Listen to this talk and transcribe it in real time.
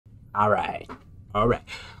Alright. Alright.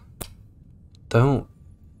 Don't.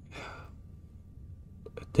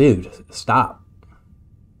 Dude, stop.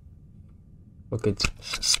 Look at.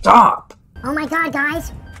 Stop! Oh my god,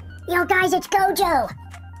 guys. Yo, guys, it's Gojo.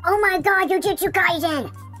 Oh my god, Jujutsu Kaisen.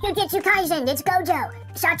 Jujutsu Kaisen, it's Gojo.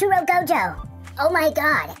 Satoru Gojo. Oh my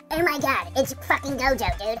god. Oh my god, it's fucking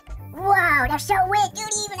Gojo, dude. Wow, that's so weird. Dude,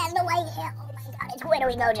 he even has no white hair. Oh my god, it's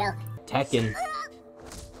Widowy Gojo. Tekken.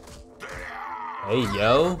 Hey,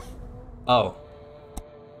 yo. Oh.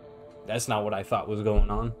 That's not what I thought was going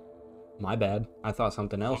on. My bad. I thought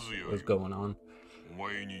something else was going on.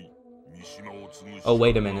 Oh,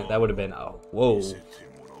 wait a minute. That would have been... Oh, whoa.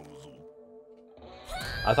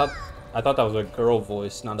 I thought that was a girl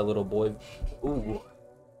voice, not a little boy. Ooh.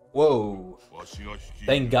 Whoa.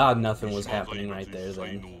 Thank God nothing was happening right there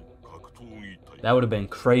then. That would have been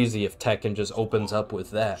crazy if Tekken just opens up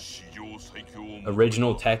with that.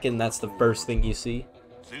 Original Tekken, that's the first thing you see.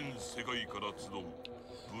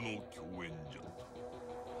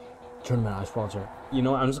 Tournament I sponsor. You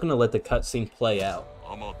know what, I'm just gonna let the cutscene play out.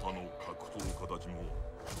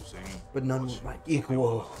 But none might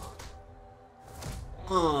equal.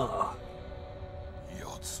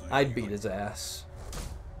 I'd beat his ass.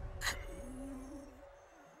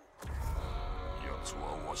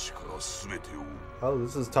 Oh,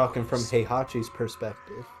 this is talking from Heihachi's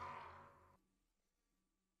perspective.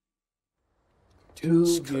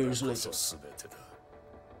 2 years later.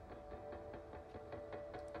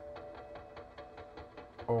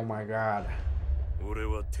 Oh my god.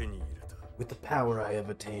 With the power I have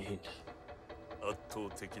attained.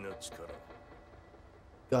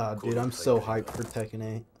 God, dude, I'm so hyped for Tekken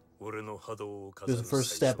 8. It was the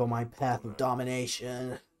first step on my path of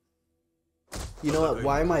domination. You know what?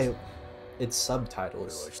 Why am I... It's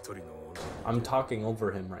subtitles. I'm talking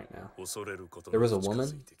over him right now. There was a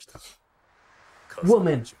woman?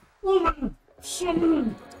 Woman! Woman!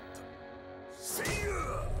 Woman!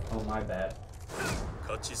 Oh, my bad.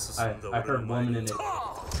 I heard woman and it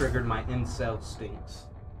triggered my incel stinks.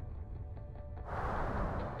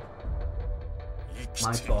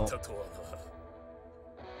 My fault.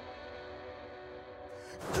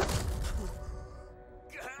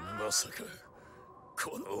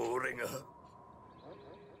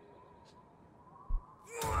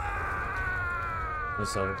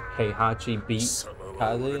 So Heihachi beat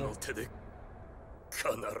Kazuya.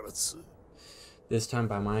 This time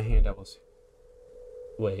by my hand I was...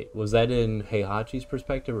 Wait, was that in Heihachi's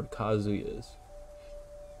perspective or Kazuya's?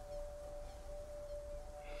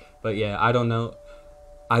 But yeah, I don't know.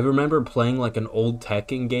 I remember playing like an old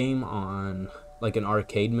Tekken game on like an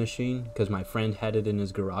arcade machine because my friend had it in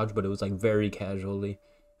his garage, but it was like very casually.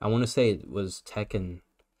 I want to say it was Tekken.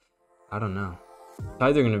 I don't know. It's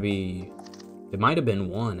either going to be... It might have been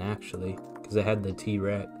 1 actually because it had the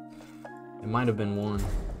T-Rex. It might have been 1.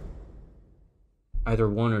 Either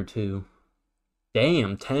 1 or 2.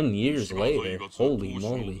 Damn, 10 years later. Holy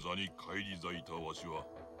moly.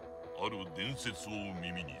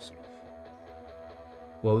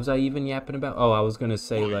 What was I even yapping about? Oh, I was gonna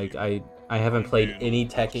say, like, I haven't played any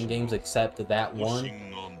Tekken games except that one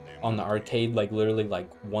on the arcade, like, literally, like,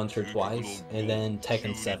 once or twice, and then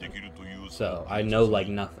Tekken 7. So, I know, like,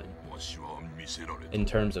 nothing. In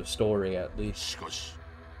terms of story, at least.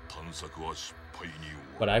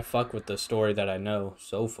 But I fuck with the story that I know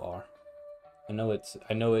so far. I know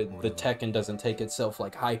the Tekken doesn't take itself,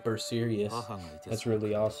 like, hyper serious. That's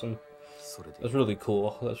really awesome. That's really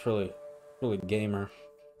cool. That's really gamer.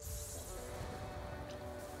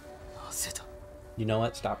 You know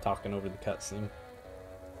what? Stop talking over the cutscene.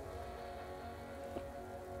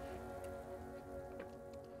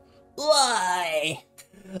 Why?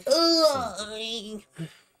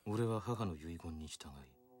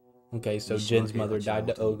 Okay, so Jin's mother died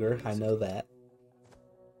to Ogre. I know that.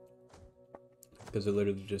 Because it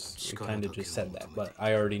literally just, it kind of just said that. But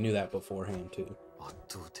I already knew that beforehand, too.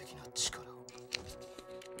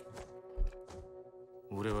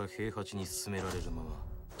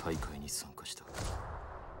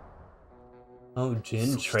 Oh,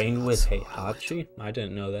 Jin trained with Heihachi? I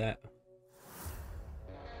didn't know that.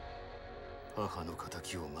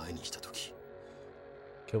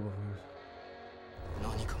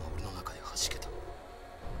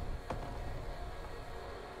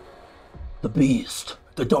 The beast,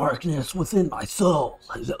 the darkness within my soul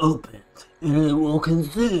has opened, and it will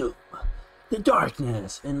consume. The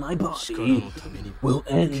darkness in my body will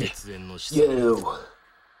end you.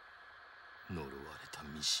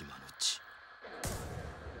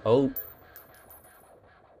 Oh.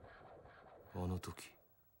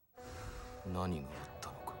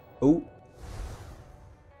 Oh.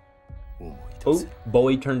 Oh,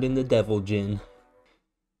 boy turned into Devil Jin.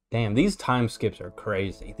 Damn, these time skips are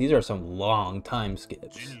crazy. These are some long time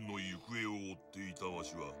skips. I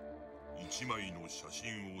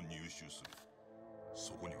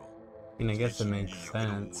mean, I guess it makes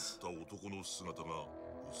sense.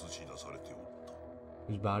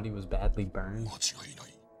 His body was badly burned.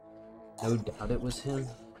 No doubt it was him.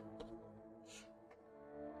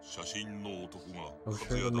 I'm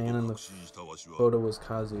sure the man in the photo was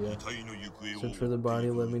Kazuya. Search for the body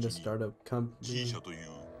led me to start a company.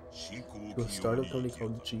 To a startup company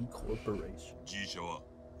called G Corporation. G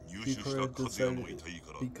Corp decided to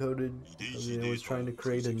be coded because they was trying to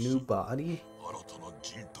create a new body?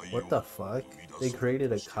 What the fuck? They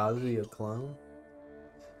created a Kazuya clone?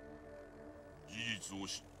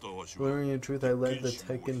 Learning the truth, I led the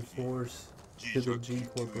Tekken force to the G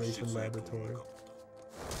Corporation laboratory.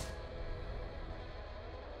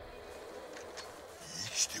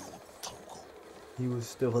 He was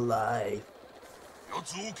still alive.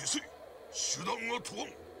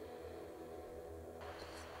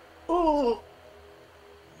 Oh!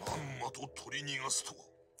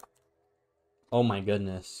 Oh my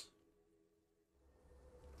goodness.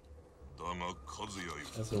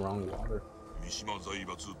 That's the wrong water.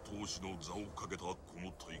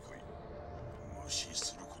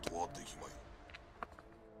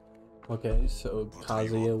 Okay, so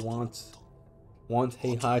Kazuya wants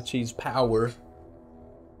Heihachi's power.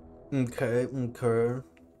 Okay,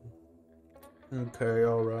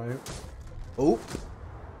 alright. Oh!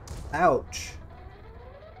 Ouch!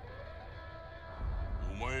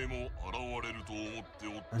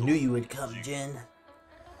 I knew you would come, Jin.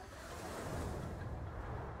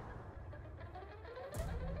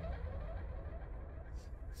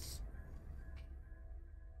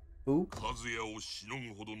 Ooh.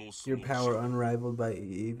 Your power unrivaled by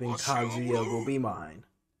even Kazuya will be mine.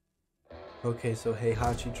 Okay, so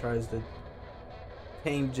Heihachi tries to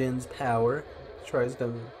tame Jin's power. Tries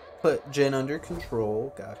to put Jin under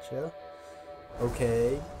control. Gotcha.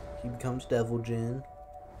 Okay, he becomes Devil Jin.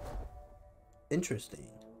 Interesting.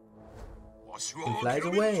 He flies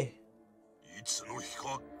away.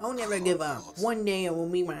 I'll never give up. One day it will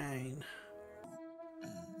be mine.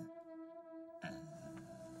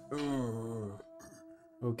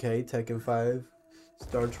 Okay, Tekken 5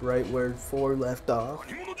 starts right where 4 left off.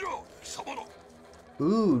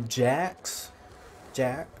 Ooh, Jax.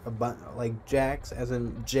 Like Jax as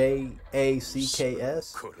in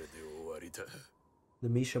J-A-C-K-S. The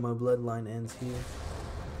Mishima bloodline ends here.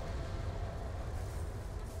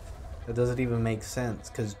 That doesn't even make sense,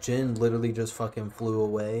 because Jin literally just fucking flew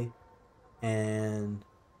away. And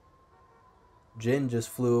Jin just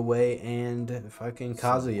flew away and fucking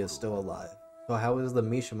Kazuya is still alive. So how is the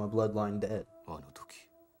Mishima bloodline dead?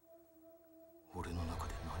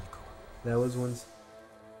 That was when...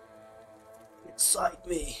 Inside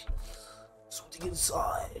me. Something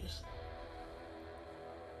inside.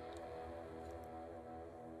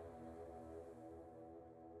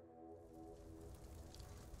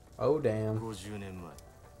 Oh damn.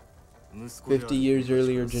 50 years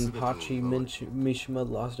earlier, Jinpachi Mishima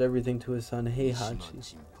lost everything to his son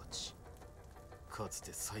Heihachi.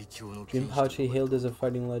 Jinpachi, hailed as a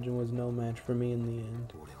fighting legend, was no match for me in the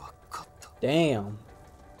end. Damn.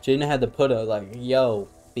 Jin had to put a like, yo,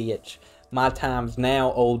 bitch. My time's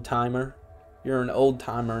now, old timer. You're an old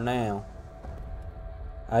timer now.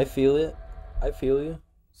 I feel it. I feel you.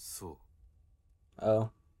 Oh,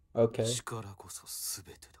 okay.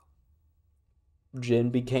 Jin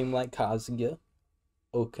became like Kazuya.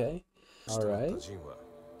 Okay. Alright.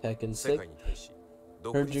 Tekken 6.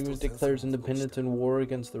 Her Jin declares independence and war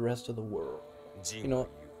against the rest of the world. You know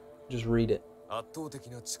what? Just read it.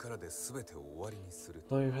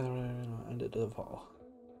 Ended the fall.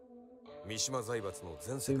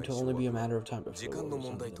 Seemed to only be a matter of time before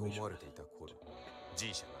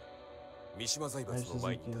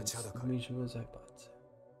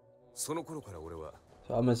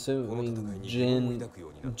So I'm assuming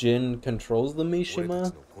Jin controls the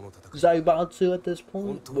Mishima Zaibatsu at this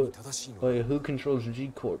point, but wait, who controls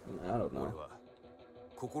G Corp? I don't know.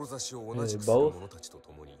 Are they both?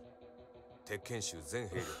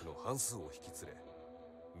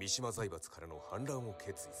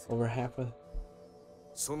 Over half of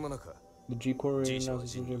the G Corp.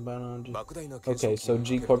 Okay, so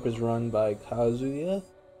G Corp is run by Kazuya.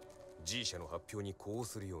 The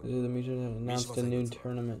Mishima announced a new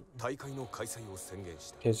tournament.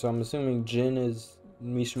 Okay, so I'm assuming Jin is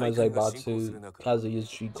Mishima Zaibatsu, Kazuya's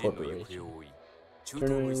G Corporation.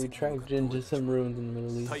 Tournament, we tracked Jin to some ruins in the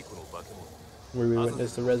Middle East, where we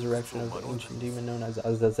witnessed the resurrection of the ancient demon known as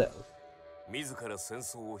Azazel. 自ら戦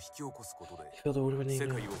争を引き起こすことで Feel the word of 世 an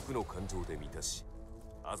界 angel. を負の感情で満たし、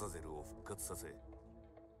アザゼルを復活させ、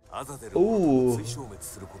アザゼルを追消滅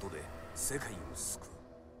することで世界を救う。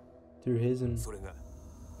 Through his and それが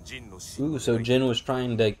ジンの ooh, so Jin was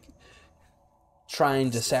trying to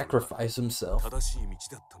sacrifice himself. 正しい道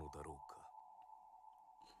だったのだろうか。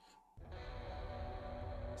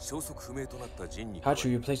消息不明となったジンに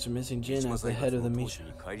Hachi replaced the missing Jin as the head of the 当 mission. 主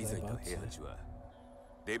に返り咲いた兵八は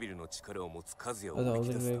デビルの力を持つカズヤを Although おび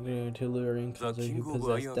き出すため to luring ザ・ Kazu キン who グ・オ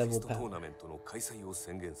ブ・アイ possessed アンフィ devil ストトー power. ナメントの開催を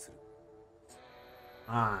宣言する。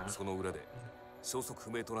 Ah, その裏で消息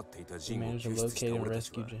不明となっていた he ジンを managed to 救出し locate た and 俺た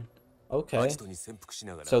ち rescue は Jin. ア Okay. ジトに潜伏し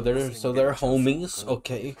ながら So they're homies. や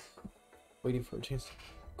Okay. Waiting for a chance to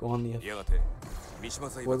go on the がて三島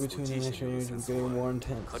財 war 閥と between ジ the ン氏による national 戦 is 争 getting は more 苛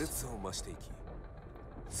intense. 烈さを増していき、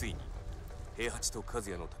ついに平八とカズ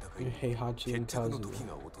ヤの戦いに Heihachi 決 and 着の Kazuya. 時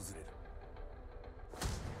が訪れる。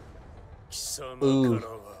貴様から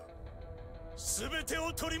は全て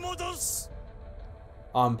を取り戻す。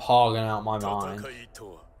 I'm pogging out my 戦 mind. い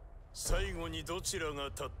とは最後にどちらが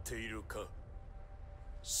立っているか、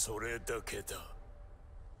それだけだ。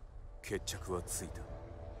決着はついた。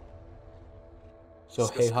 So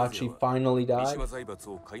しかし Heihachi カズヤは finally 三 died? 島財閥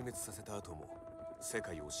を壊滅させた後も世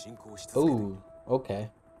界を侵攻し続けている。 Ooh, okay.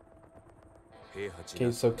 平八 Okay,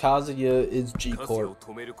 が so Kazuya is G カズヤ Corp. を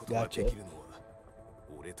止めることができるのは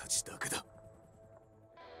俺たちだけだ。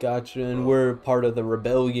 Gotcha, and we're part of the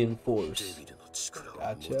rebellion force. デビルの力を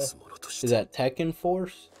Gotcha. 持つ者とし Is て that Tekken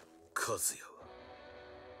force? カズヤは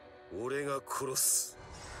俺が殺す。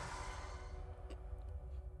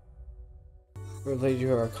 Revelate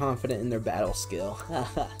you are confident in their battle skill.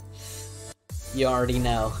 You already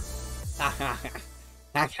know.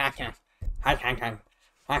 That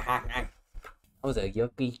was a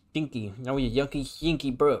yucky stinky. That was a yucky stinky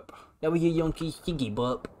burp. That was a yucky stinky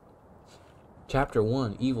burp. Chapter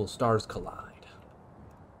 1, Evil Stars Collide.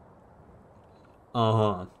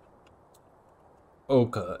 Uh-huh.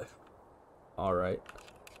 Okay. Alright.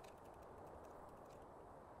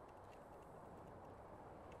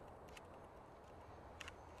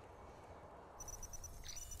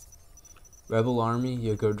 Rebel Army,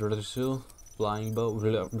 Yagodratsu, Flying Boat,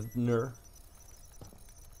 Ner.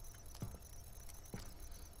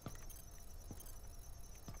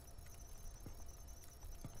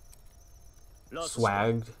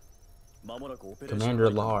 Swagged. Commander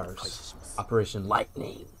Lars. Operation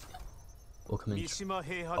Lightning. Welcome in.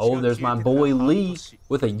 Oh, there's my boy Lee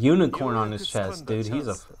with a unicorn on his chest, dude.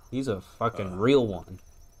 He's a fucking real one.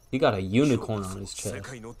 He got a unicorn on his chest. 世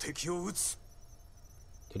界の敵を撃つ。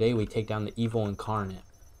 Today we take down the evil incarnate.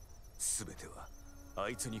 すべてはあ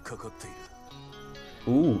いつにかかってい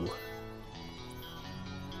る。 Ooh.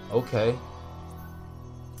 Okay.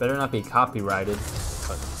 Better not be copyrighted.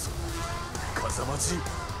 風待ち。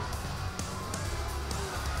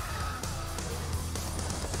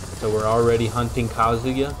 So we're already hunting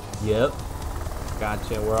Kazuya? Yep.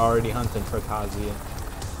 Gotcha, we're already hunting for Kazuya.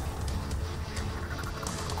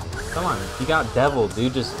 Come on, you got devil,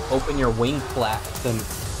 dude. Just open your wing flaps and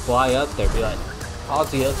fly up there. Be like,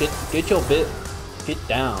 Kazuya, get your bit. Get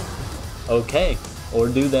down. Okay, or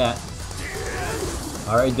do that.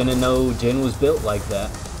 Alright, didn't know Jin was built like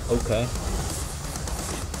that. Okay.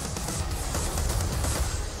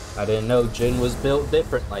 I didn't know Jin was built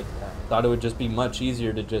different like that. Thought it would just be much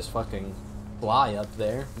easier to just fucking fly up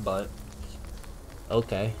there, but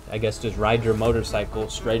okay. I guess just ride your motorcycle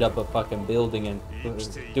straight up a fucking building and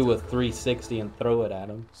do a 360 and throw it at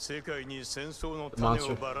him. 世界に戦争の種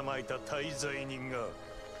をばらまいた大罪人が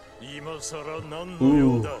今さら何の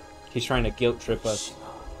用 Ooh, だ。 he's trying to guilt trip us.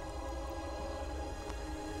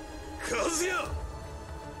 カズヤ。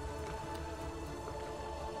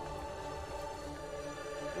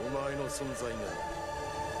お前の存在が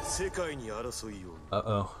世界に争いを。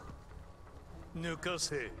 Uh-oh. 抜か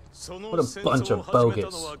せ。そ What の a 戦 bunch 争を of 始めた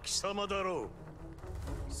bogus. のは貴様だろ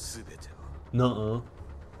う。すべては Nuh-uh.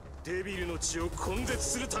 デビルの血を根絶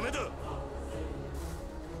するためだ。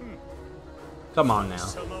 Come on now.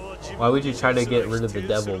 Why would you try to get rid of the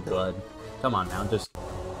devil blood? Come on now, just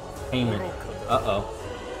payment. Uh-oh.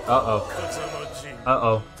 Uh-oh.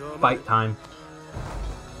 Uh-oh. Fight time.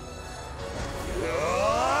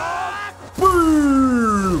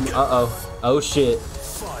 Boom! Uh-oh. Oh shit.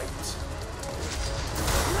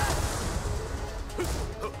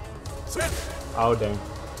 Oh dang.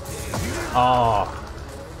 Oh.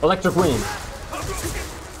 Electric wind.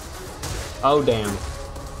 Oh damn.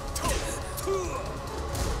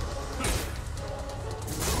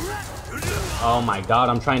 Oh my god,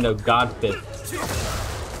 I'm trying to god fist.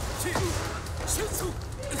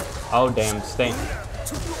 Oh damn, stay.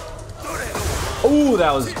 Ooh,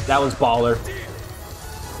 that was baller.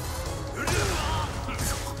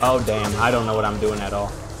 Oh damn, I don't know what I'm doing at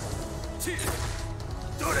all.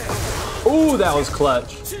 Ooh, that was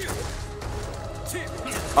clutch.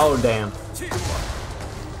 Oh damn.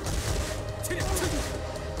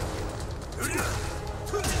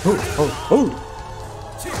 Ooh, oh, ooh.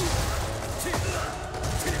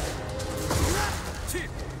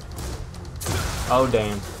 Oh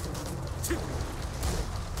damn.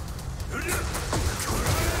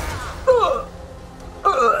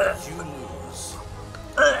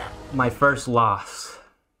 My first loss.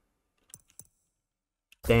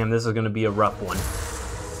 Damn, this is gonna be a rough one.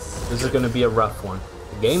 This is gonna be a rough one.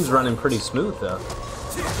 The game's running pretty smooth though.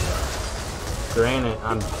 Granted,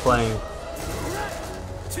 I'm playing.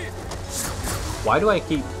 Why do I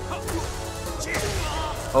keep?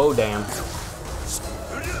 Oh damn.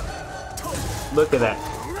 Look at that.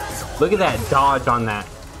 Look at that dodge on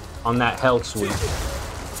that health sweep.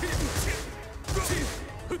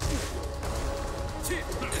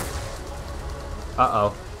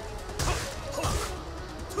 Uh-oh.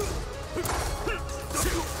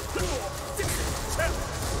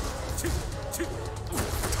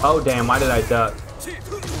 Oh damn, why did I duck?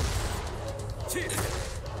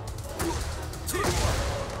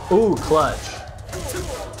 Ooh, clutch.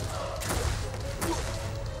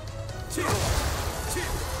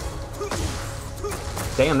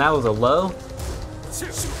 Damn, that was a low.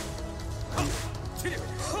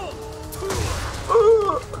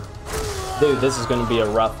 Dude, this is gonna be a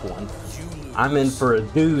rough one. I'm in for a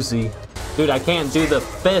doozy. Dude, I can't do the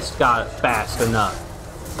fist got fast enough.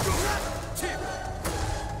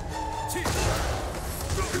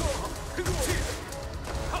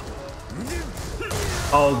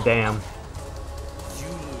 Oh damn.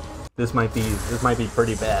 This might be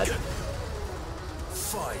pretty bad.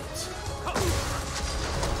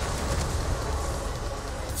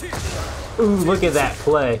 Ooh, look at that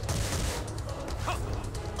play.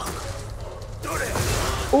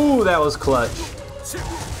 Ooh, that was clutch.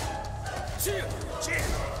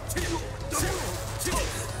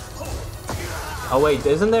 Oh wait,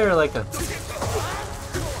 isn't there like a...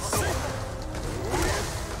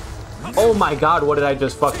 Oh my god, what did I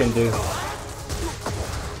just fucking do?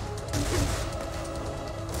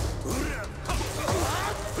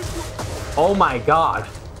 Oh my god.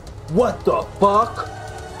 What the fuck?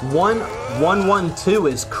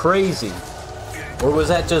 1-1-1-2 is crazy. Or was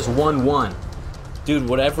that just 1-1? Dude,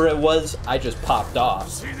 whatever it was, I just popped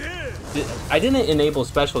off. I didn't enable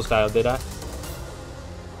special style, did I?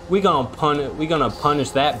 We gonna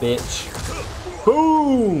punish that bitch.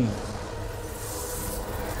 Boom!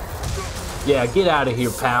 Yeah, get out of here,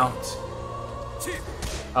 pal.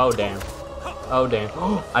 Oh damn. Oh damn.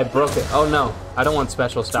 I broke it. Oh no, I don't want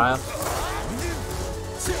special style.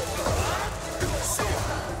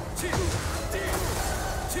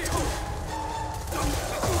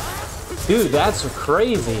 Dude, that's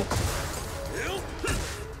crazy.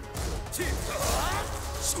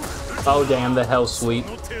 Oh damn, the hell sweep.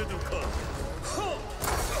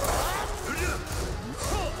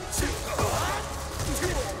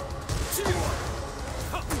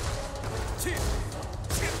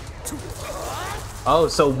 Oh,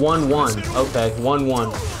 so 1-1. Okay,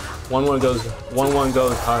 1-1. 1-1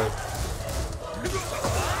 goes hard.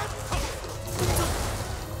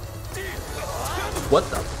 What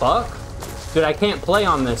the fuck? Dude, I can't play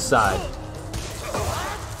on this side.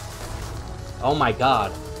 Oh my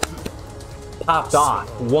god. Popped off.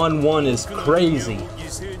 1-1 is crazy.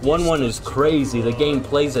 1-1 is crazy. The game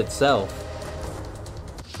plays itself.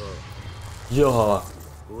 Yeah.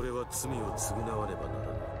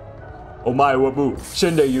 Omae wa mu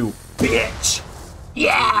shinde you, bitch.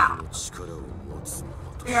 Yeah.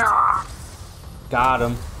 Yeah. Got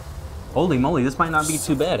him. Holy moly, this might not be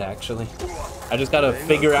too bad actually. I just gotta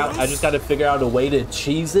figure out a way to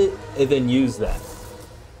cheese it and then use that.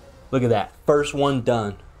 Look at that. First one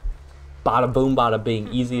done. Bada boom, bada bing.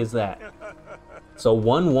 Easy as that. So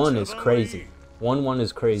 1-1 is crazy. 1-1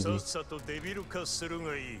 is crazy.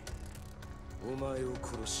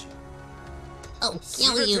 I'll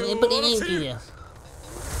kill you, but it ain't you.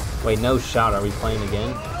 Wait, no shot. Are we playing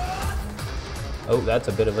again? Oh, that's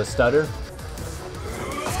a bit of a stutter.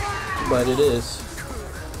 But it is.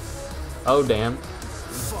 Oh, damn.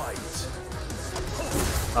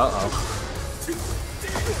 Uh-oh.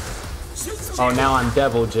 Oh, now I'm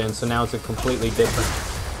Devil Jin, so now it's a completely different.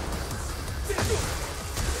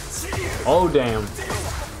 Oh, damn.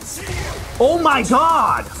 Oh my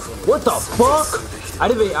god! What the fuck? I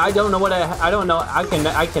don't know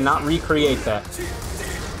I cannot recreate that.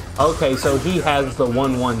 Okay, so he has the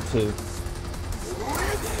 1-1-2.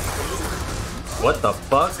 What the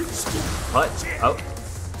fuck? What? Oh.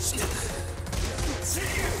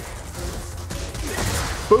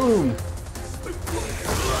 Boom.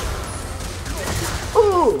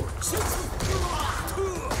 Ooh.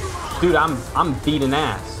 Dude, I'm beating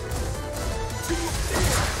ass.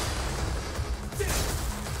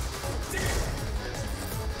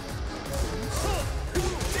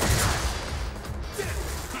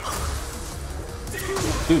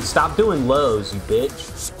 Dude, stop doing lows, you bitch.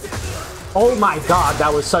 Oh my god,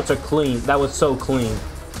 that was such a clean. That was so clean.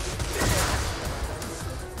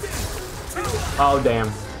 Oh, damn.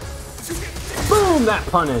 Boom, that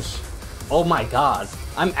punish. Oh my god.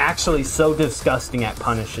 I'm actually so disgusting at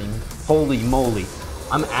punishing. Holy moly.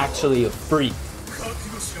 I'm actually a freak.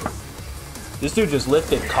 This dude just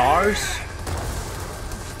lifted cars?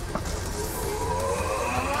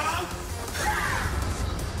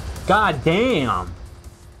 God damn.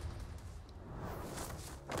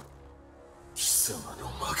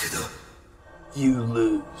 You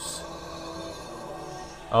lose.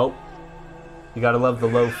 Oh. You gotta love the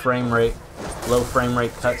low frame rate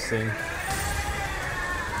cutscene.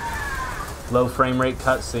 Low frame rate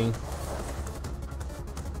cutscene.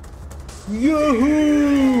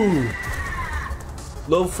 Yahoo!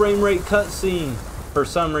 Low frame rate cutscene for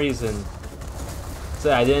some reason.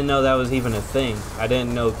 So I didn't know that was even a thing. I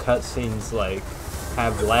didn't know cutscenes like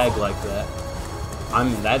have lag like that.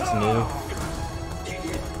 That's new.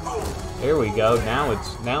 Here we go. Now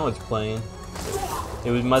it's playing.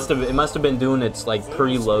 It must have been doing its like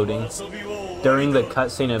preloading. During the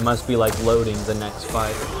cutscene, it must be like loading the next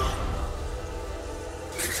fight.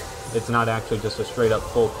 It's not actually just a straight up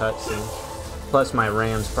full cutscene. Plus, my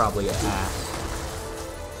RAM's probably ass.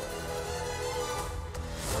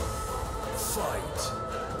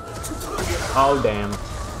 Oh damn!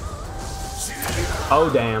 Oh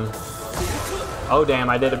damn! Oh damn!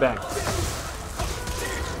 I did it back.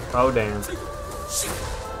 Oh damn!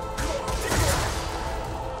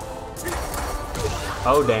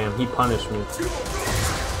 Oh damn! He punished me.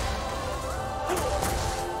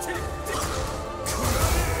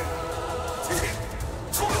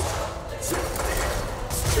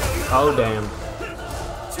 Oh damn.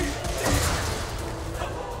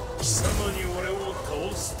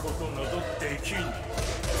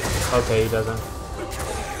 Okay, he doesn't.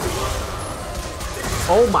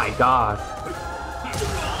 Oh my god.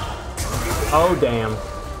 Oh damn.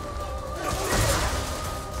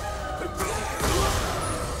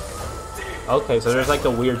 Okay, so there's like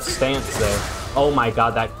a weird stance there. Oh my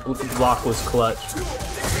god, that block was clutch.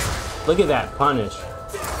 Look at that punish.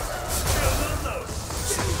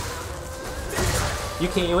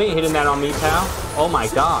 You ain't hitting that on me, pal. Oh my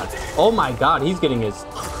god. Oh my god, he's getting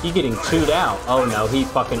chewed out. Oh no, he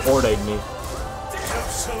fucking ordered me.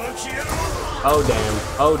 Oh damn.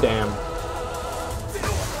 Oh damn.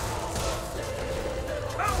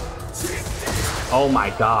 Oh my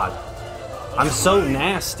god. I'm so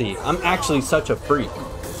nasty. I'm actually such a freak.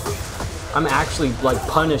 I'm actually like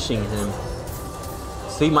punishing him.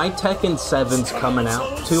 See, my Tekken 7's coming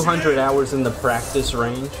out. 200 hours in the practice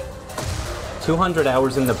range. 200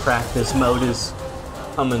 hours in the practice mode is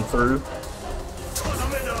coming through.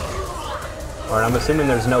 Alright, I'm assuming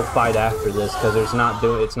there's no fight after this because it's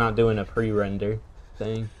not doing a pre-render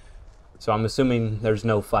thing. So I'm assuming there's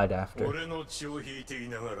no fight after.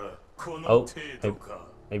 Oh,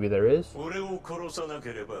 maybe there is.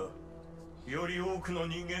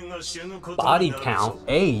 Body count.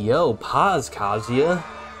 Hey yo, pause, Kazuya.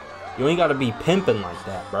 You ain't gotta be pimping like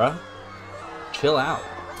that, bruh. Chill out.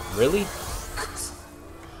 Really?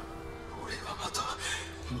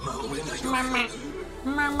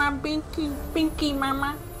 Mama, Binky,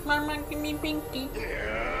 Mama, give me Binky.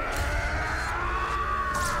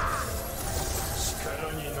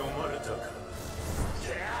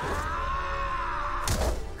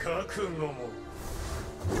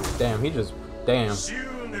 Damn, he just, damn.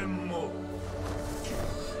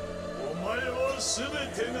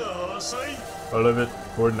 Believe it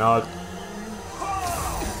or not.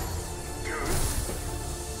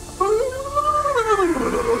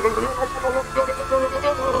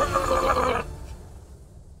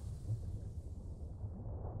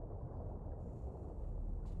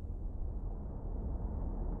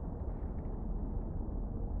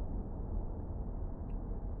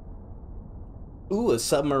 Ooh, a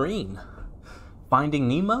submarine. Finding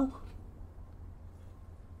Nemo?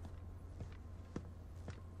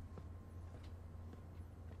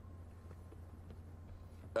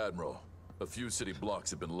 Admiral, a few city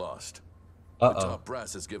blocks have been lost. Uh-oh. The top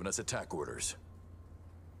brass has given us attack orders.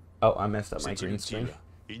 Oh, I messed up my green screen.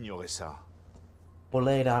 Ignorez ça.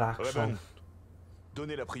 Voler action.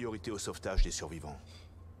 Donnez la priorité au sauvetage des survivants.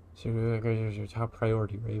 Your top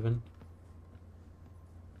priority, Raven.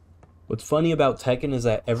 What's funny about Tekken is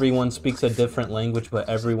that everyone speaks a different language, but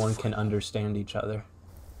everyone can understand each other.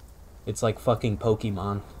 It's like fucking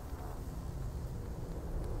Pokemon.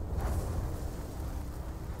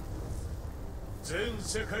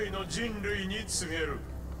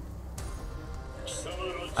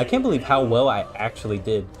 I can't believe how well I actually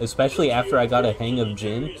did, especially after I got a hang of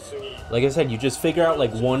Jin. Like I said, you just figure out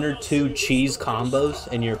like 1 or 2 cheese combos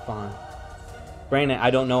and you're fine. Granted, I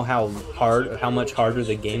don't know how much harder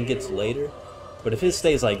the game gets later, but if it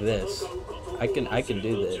stays like this, I can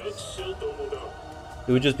do this.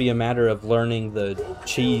 It would just be a matter of learning the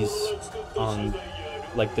cheese on,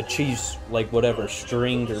 like the cheese, like whatever,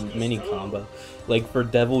 stringed or mini combo. Like for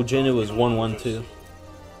Devil Jin, it was 1-1-2.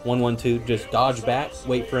 1-1-2, just dodge back,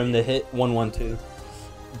 wait for him to hit, 1-1-2.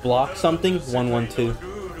 Block something, 1-1-2.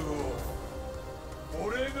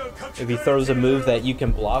 If he throws a move that you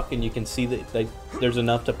can block and you can see that there's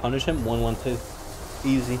enough to punish him, 1-1-2.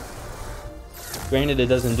 Easy. Granted, it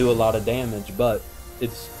doesn't do a lot of damage, but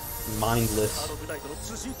it's mindless.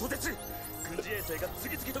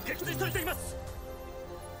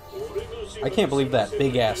 I can't believe that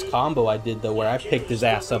big ass combo I did though, where I picked his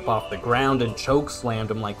ass up off the ground and choke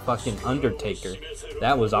slammed him like fucking Undertaker.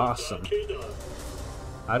 That was awesome.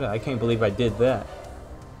 I can't believe I did that.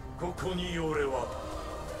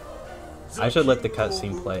 I should let the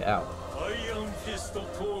cutscene play out.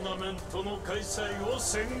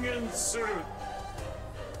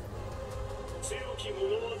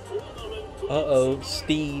 Uh-oh,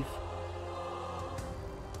 Steve.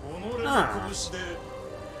 Ah.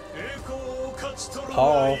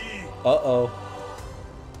 Paul. Uh-oh.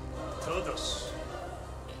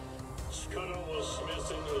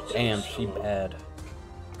 Damn, she bad.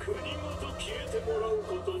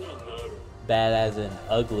 Bad as in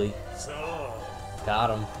ugly. Got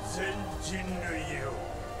him.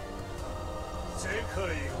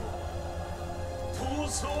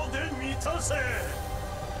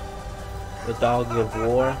 The Dogs of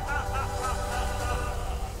War.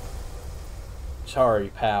 Sorry,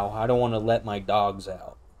 pal. I don't want to let my dogs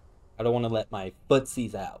out. I don't want to let my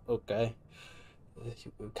footsies out, okay?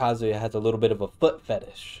 Kazuya has a little bit of a foot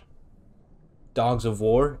fetish. Dogs of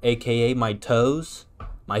War, aka my toes,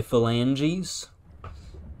 my phalanges,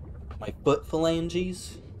 my foot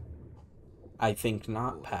phalanges. I think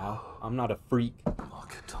not, pal. I'm not a freak.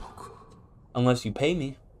 Unless you pay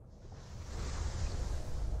me.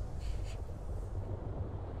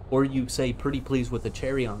 Or you say pretty please with a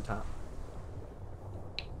cherry on top.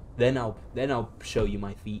 Then I'll show you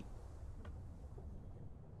my feet.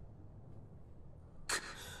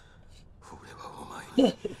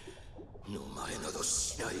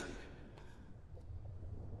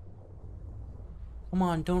 Come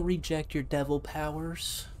on, don't reject your devil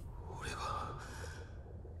powers.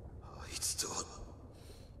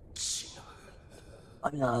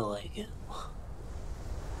 I'm not like it.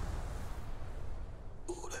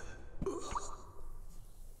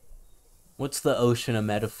 What's the ocean a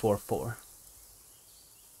metaphor for?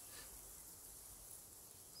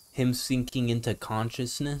 Him sinking into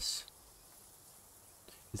consciousness?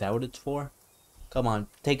 Is that what it's for? Come on,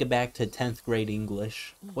 take it back to 10th grade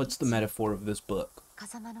English. What's the metaphor of this book?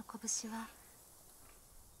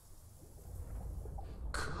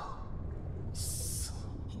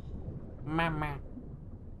 Mama.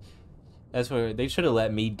 That's where they should have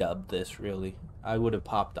let me dub this, really. I would have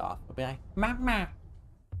popped off. I'd be like, Mama.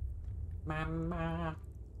 Mama.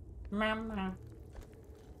 Mama.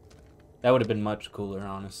 that would have been much cooler,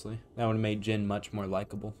 honestly. That would have made Jin much more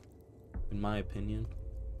likable, in my opinion.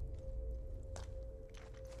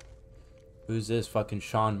 Who's this? Fucking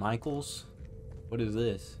Shawn Michaels? What is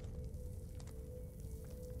this?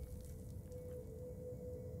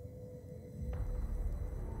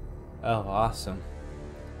 Oh, awesome.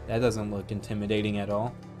 That doesn't look intimidating at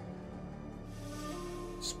all.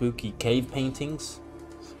 Spooky cave paintings.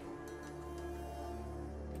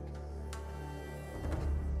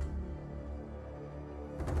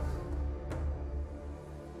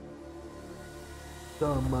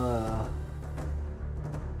 Some,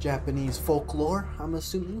 Japanese folklore, I'm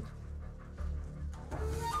assuming.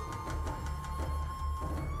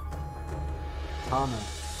 Tana.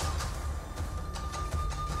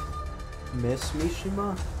 Miss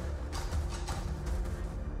Mishima?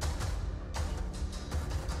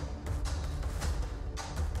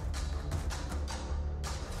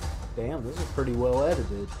 Damn, this is pretty well edited.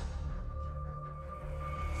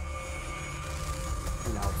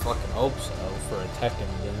 You know, I fucking hope so for a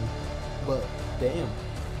Tekken game. But, damn.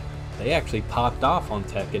 They actually popped off on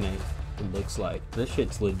Tekken 8. it looks like. This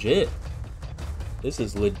shit's legit. This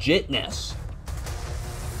is legitness.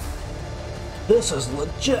 This is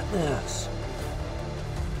legitness.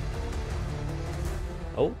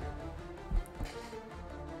 Oh.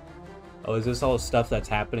 Oh, is this all stuff that's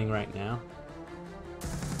happening right now?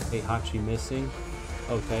 Heihachi missing.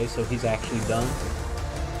 Okay, so he's actually done.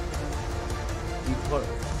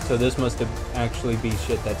 So this must have actually be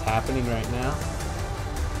shit that's happening right now.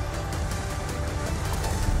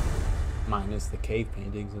 Minus the cave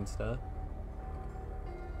paintings and stuff.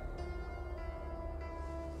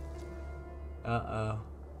 Uh-oh.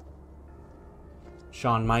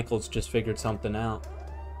 Shawn Michaels just figured something out.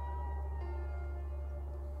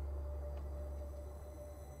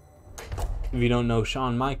 If you don't know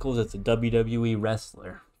Shawn Michaels, it's a WWE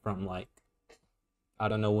wrestler from, like, I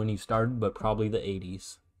don't know when he started, but probably the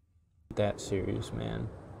 80s. That serious, man.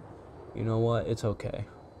 You know what? It's okay.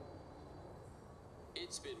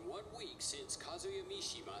 It's been 1 week since Kazuya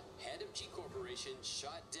Mishima, head of G Corporation,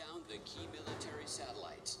 shot down the key military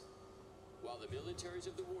satellites. While the militaries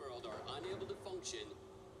of the world are unable to function,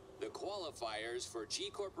 the qualifiers for G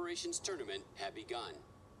Corporation's tournament have begun.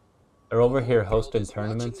 They're over here hosting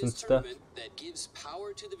tournaments and stuff. That gives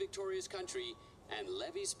power to the victorious country and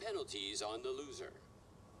levies penalties on the loser.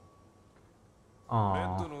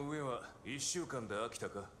 Aww.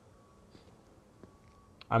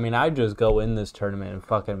 I mean, I'd just go in this tournament and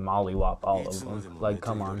fucking mollywop all of them. Like,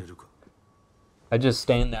 come on. I just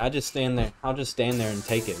stand there. I'll just stand there and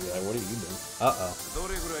take it. Like, what are you doing? Uh-oh.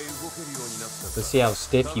 Let's see how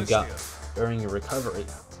stiff you got during your recovery.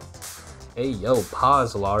 Hey, yo,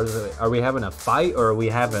 pause, Lars. Are we having a fight or are we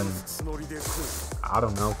having, I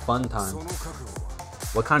don't know, fun time?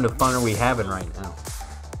 What kind of fun are we having right now?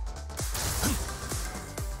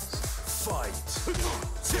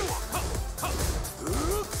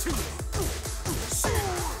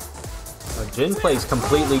 Jin plays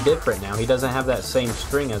completely different now. He doesn't have that same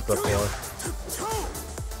string as before.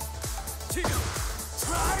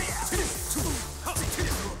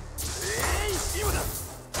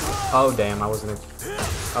 Oh damn, I wasn't.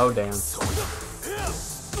 Oh damn.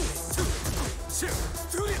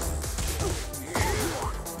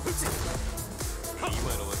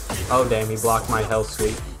 Oh damn, he blocked my health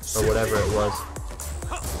sweep or whatever it was.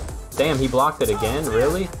 Damn, he blocked it again?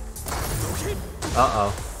 Really?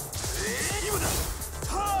 Uh-oh.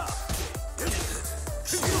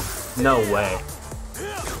 No way.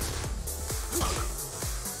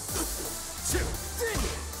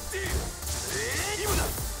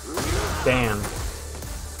 Damn.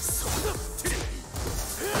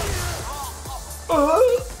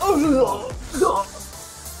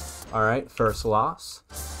 Alright, first loss.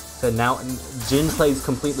 So now Jin plays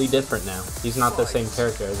completely different now. He's not the same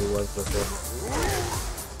character as he was before.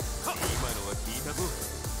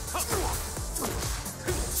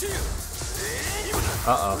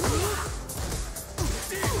 Uh-oh.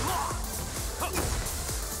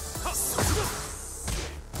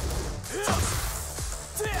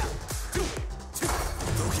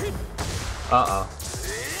 Uh-oh.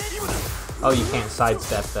 Oh, you can't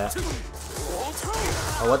sidestep that.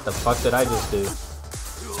 Oh, what the fuck did I just do?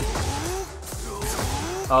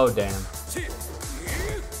 Oh, damn.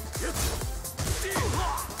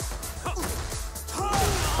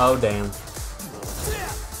 Oh, damn.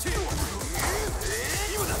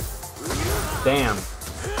 Damn.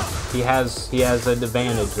 He has an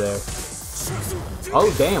advantage there.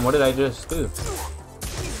 Oh, damn, what did I just do?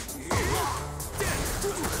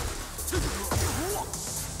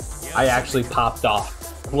 I actually popped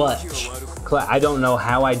off. Clutch. I don't know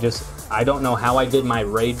how I did my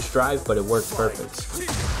rage drive, but it worked perfect.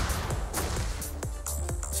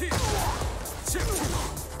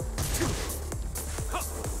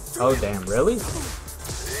 Oh damn, really?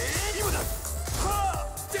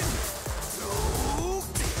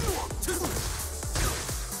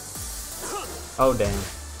 Oh damn.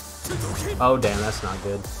 Oh damn, that's not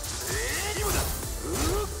good.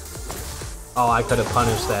 Oh, I could have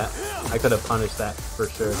punished that. I could have punished that for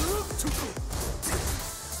sure.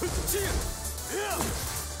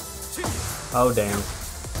 Oh damn.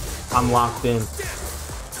 I'm locked in.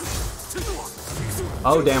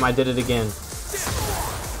 Oh damn, I did it again.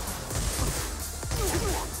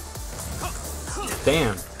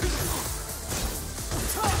 Damn.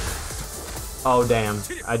 Oh damn.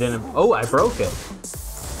 I didn't. Oh, I broke it.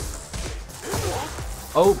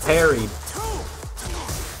 Oh, parried.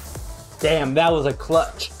 Damn, that was a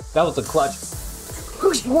clutch. That was a clutch.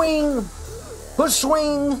 Push swing. Push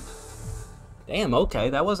swing. Damn,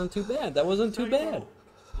 okay, that wasn't too bad. That wasn't too bad.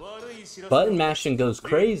 Button mashing goes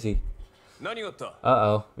crazy.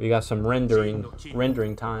 Uh-oh, we got some rendering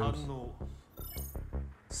times.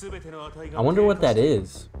 I wonder what that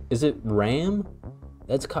is. Is it RAM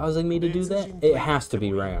that's causing me to do that? It has to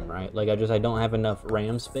be RAM, right? Like I don't have enough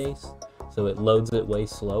RAM space, so it loads it way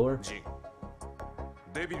slower.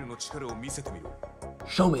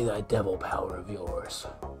 Show me that devil power of yours.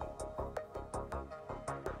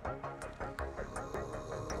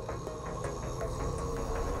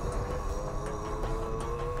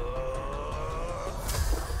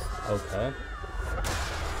 Okay.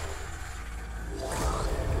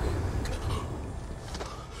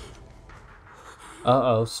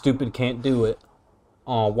 Uh-oh, stupid can't do it.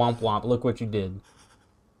 Aw, womp womp, look what you did.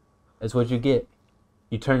 That's what you get.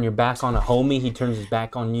 You turn your back on a homie, he turns his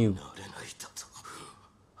back on you.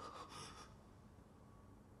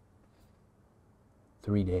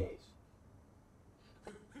 3 days.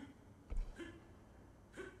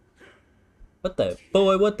 What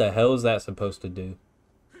the hell is that supposed to do?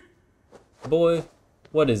 Boy,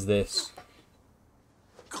 what is this?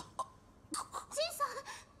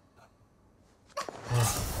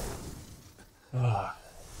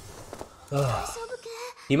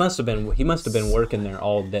 He must have been working there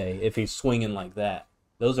all day if he's swinging like that.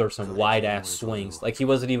 Those are some wide ass swings. Like he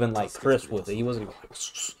wasn't even like crisp with it. He wasn't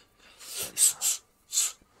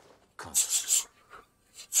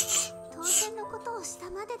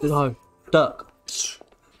even like duck.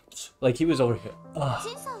 Like he was over here.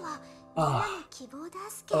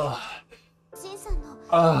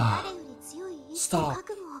 Stop.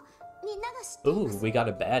 Ooh, we got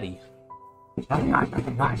a baddie.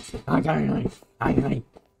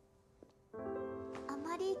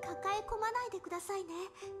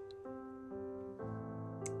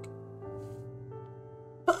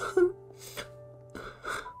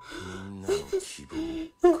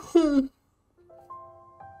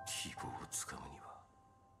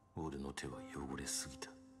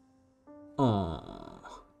 Aww.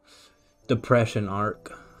 Depression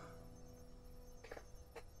arc.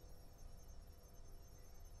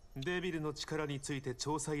 デビルの力について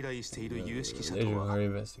調査依頼している有識者とは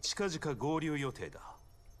近々合流予定だ。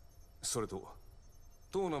それと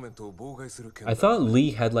トーナメントを妨害する件。I thought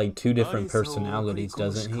Lee had like 2 different personalities,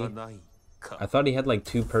 doesn't he? I thought he had like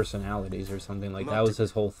 2 personalities or something like that was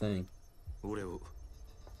his whole thing. 俺を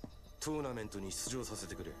トーナメントに出場させ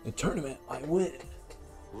てくれ。The tournament, I win.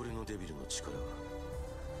 俺のデビルの力は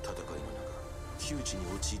戦いの中窮地に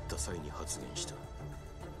陥った際に発現した。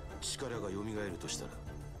力が蘇るとしたら。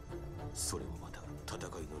 それもまた戦い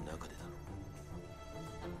の中でだろ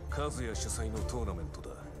う。カズヤ主催のトーナメントだ。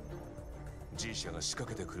G社が仕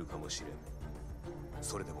掛けてくるかもしれん。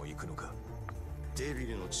それでも行くのか。デビ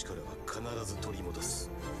ルの力は必ず取り戻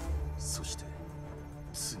す。そして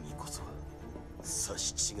次こそは差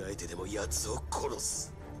し違えてでも奴を殺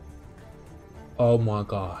す。Oh my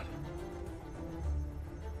god.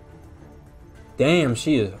 Damn,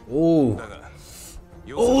 she is. Ooh.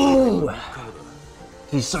 Ooh.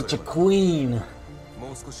 She's such a queen.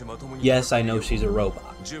 Yes, I know she's a robot.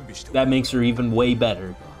 That makes her even way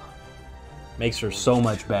better. Makes her so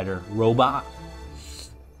much better. Robot?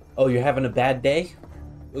 Oh, you're having a bad day?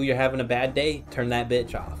 Oh, you're having a bad day? Turn that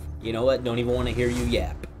bitch off. You know what? Don't even want to hear you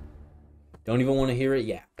yap. Don't even want to hear it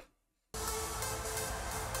yap.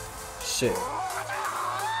 Shit.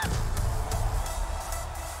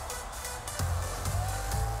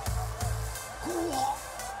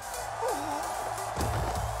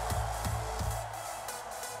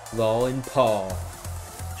 Law and Paul.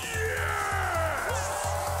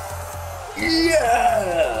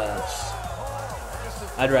 Yes!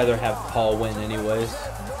 I'd rather have Paul win anyways.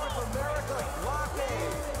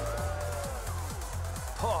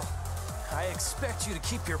 Paul, I expect you to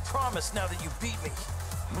keep your promise now that you beat me.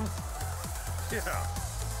 Yeah,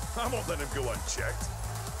 I won't let him go unchecked.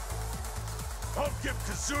 I'll give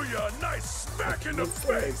Kazuya a nice smack in the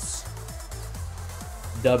face.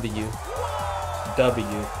 W.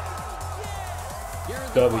 W.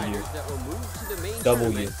 W. That will move to the main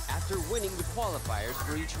W. tournament after winning the qualifiers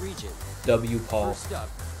for each region. W. Paul. First up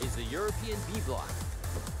is the European B block.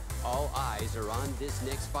 All eyes are on this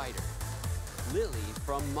next fighter, Lily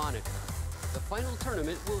from Monaco. The final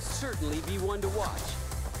tournament will certainly be one to watch.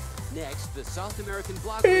 Next, the South American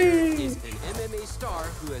block winner is an MMA star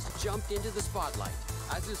who has jumped into the spotlight,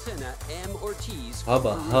 Azucena M. Ortiz.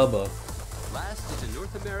 Hubba hubba. Last is a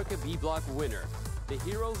North America B block winner. The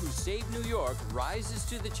hero who saved New York rises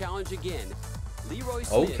to the challenge again. Leroy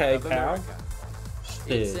Smith of America.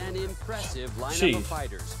 It's an impressive lineup of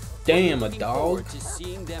fighters. Damn, a Looking dog. forward to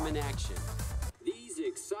seeing them in action. These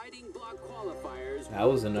exciting block qualifiers that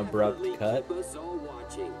was an abrupt cut. keep us all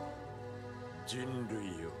watching. 人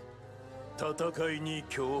類よ、戦いに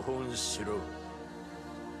教本しろ。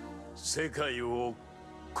世界を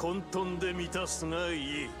混沌で満たすが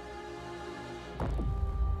いい。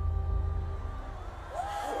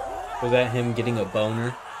Was that him getting a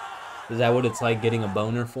boner? Is that what it's like getting a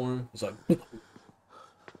boner for him? It's like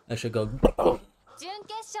that should go.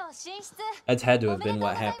 That's had to have been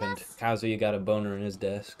what happened. Kazuya got a boner in his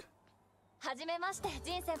desk.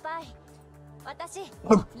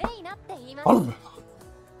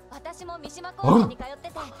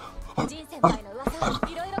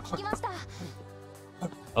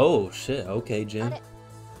 Oh shit, okay, Jin.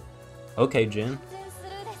 Okay, Jin.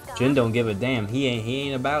 Jin don't give a damn. He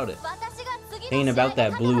ain't about it. He ain't about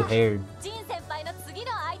that blue haired,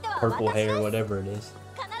 purple hair, whatever it is.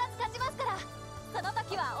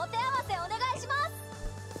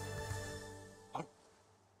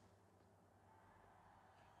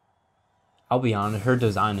 I'll be honest, her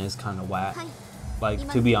design is kind of whack.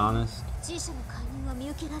 Like, to be honest,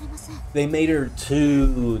 they made her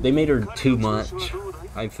too much,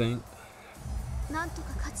 I think.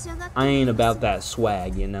 I ain't about that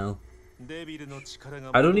swag, you know.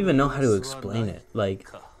 I don't even know how to explain it. Like,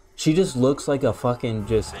 she just looks like a fucking,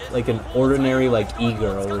 just like an ordinary, like,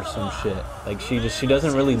 e-girl or some shit. Like, she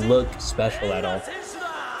doesn't really look special at all.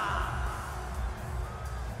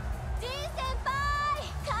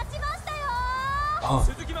 Oh.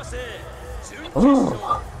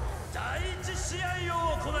 Oh.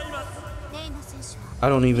 I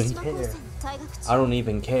don't even care. I don't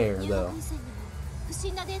even care, though.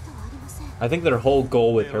 I think their whole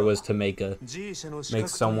goal with her was to make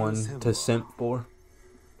someone to simp for.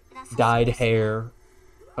 Dyed hair,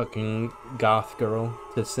 fucking goth girl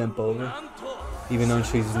to simp over, even though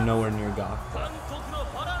she's nowhere near goth.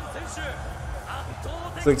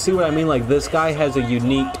 Like, see what I mean? Like, this guy has a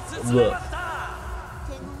unique look.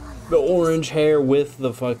 The orange hair with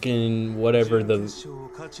the fucking whatever the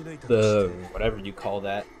whatever you call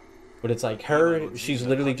that. But it's like her, she's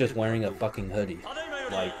literally just wearing a fucking hoodie.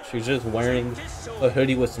 Like, she's just wearing a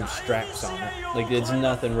hoodie with some straps on it. Like, it's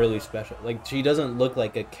nothing really special. Like, she doesn't look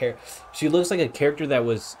like a she looks like a character that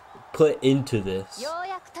was put into this,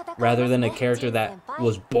 rather than a character that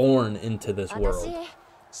was born into this world.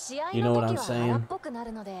 You know what I'm saying?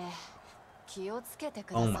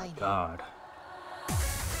 Oh my god.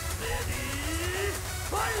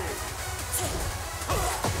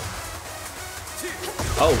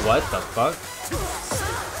 Oh, what the fuck?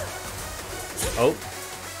 Oh.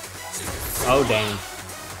 Oh, damn.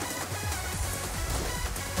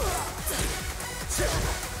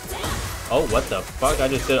 Oh, what the fuck? I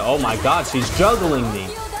just did. Oh my god, she's juggling me.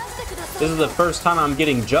 This is the first time I'm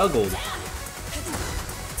getting juggled.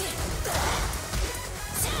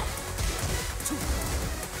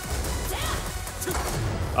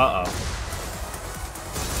 Uh-oh.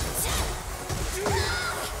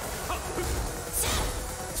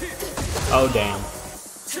 Oh, damn.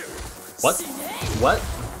 What? What?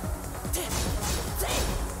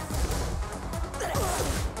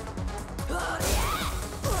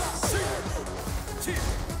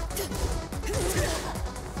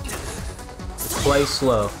 Play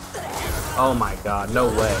slow. Oh my god, no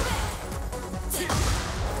way.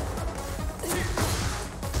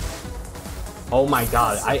 Oh my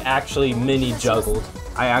god, I actually mini juggled.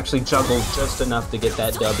 I actually juggled just enough to get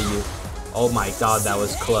that W. Oh my god, that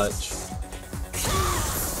was clutch.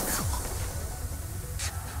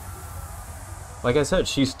 Like I said,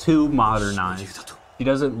 she's too modernized. She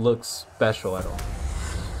doesn't look special at all.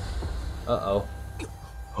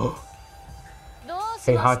 Uh-oh.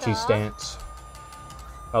 Heihachi stance.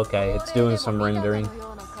 Okay, it's doing some rendering.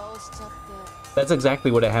 That's exactly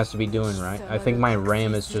what it has to be doing, right? I think my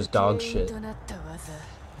RAM is just dog shit.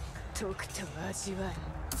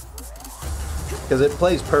 Because it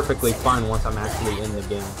plays perfectly fine once I'm actually in the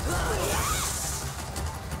game.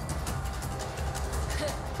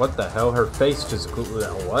 What the hell? Her face just...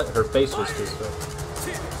 What? Her face was just...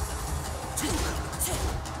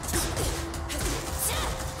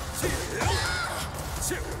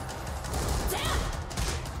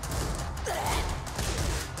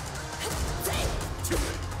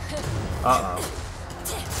 Uh-oh.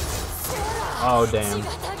 Oh, damn.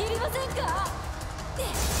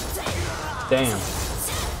 Damn.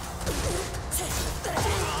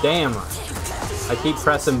 Damn. I keep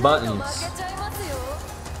pressing buttons.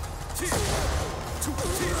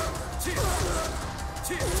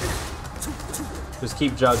 Just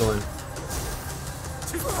keep juggling.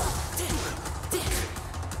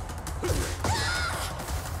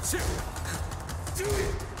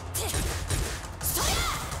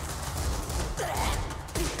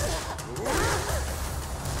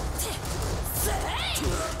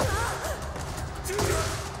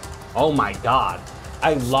 Oh my god.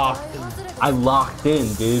 I locked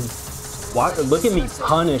in, dude. Why, look at me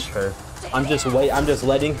punish her. I'm just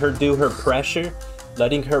letting her do her pressure,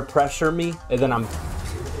 letting her pressure me, and then I'm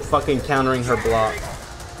fucking countering her block.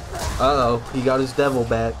 Uh-oh, he got his devil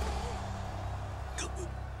back.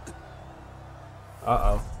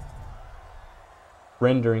 Uh-oh.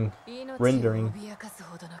 Rendering.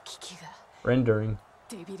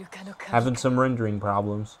 Having some rendering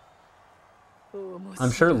problems.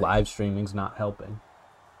 I'm sure live streaming's not helping.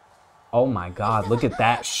 Oh my god, look at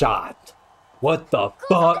that shot. What the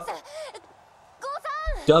fuck?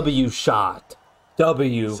 W shot.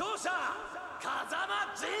 W.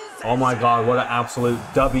 Oh my god, what an absolute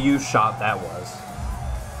W shot that was.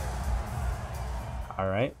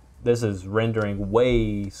 Alright, this is rendering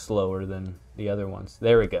way slower than the other ones.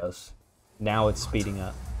 There it goes. Now it's speeding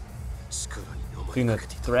up. Being a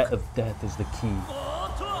threat of death is the key.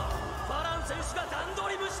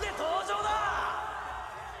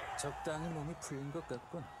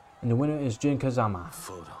 And the winner is Jin Kazama.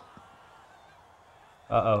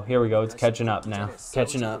 Uh-oh, here we go. It's catching up now.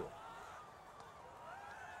 Catching up.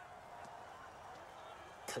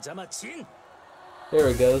 There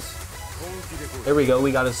it goes. There we go.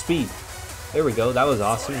 We got his speed. There we go. That was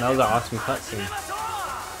awesome. That was an awesome cutscene.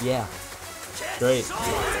 Yeah. Great.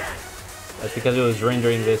 That's because it was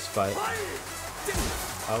rendering this fight.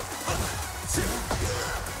 Oh.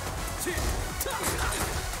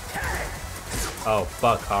 Oh,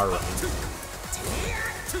 fuck Haru.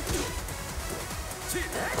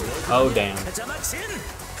 Oh, damn.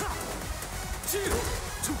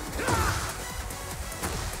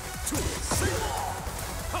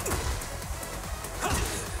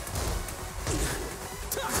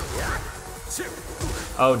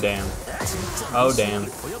 Oh, damn. Oh, damn.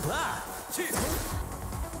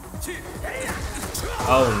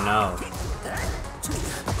 Oh, no.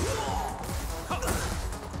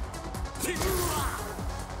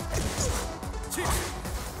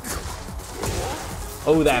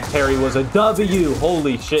 Oh, that parry was a W!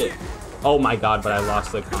 Holy shit. Oh my god, but I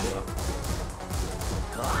lost the combo.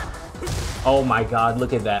 Oh my god,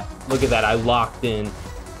 look at that. Look at that, I locked in.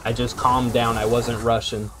 I just calmed down, I wasn't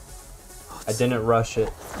rushing. I didn't rush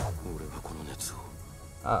it.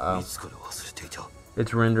 Uh-oh.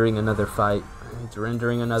 It's rendering another fight. It's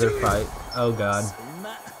rendering another fight. Oh god.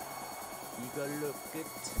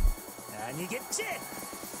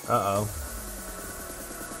 Uh-oh.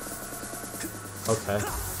 Okay.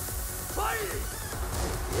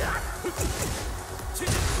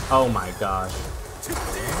 Oh my gosh.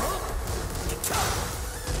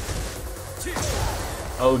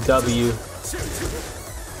 Oh, W.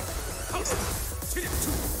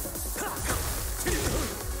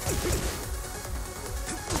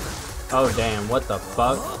 Oh damn, what the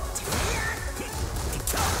fuck?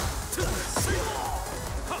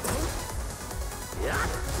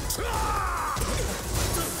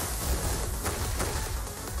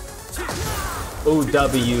 Ooh,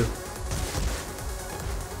 W.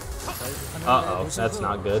 Uh-oh, that's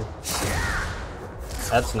not good.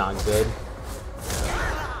 That's not good.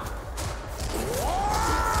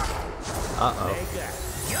 Uh-oh.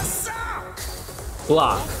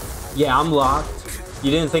 Block. Yeah, I'm locked. You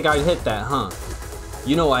didn't think I'd hit that, huh?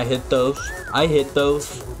 You know I hit those. I hit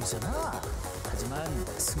those.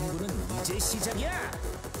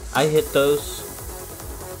 I hit those.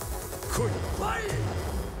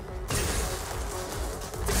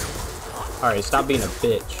 Alright, stop being a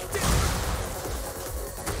bitch.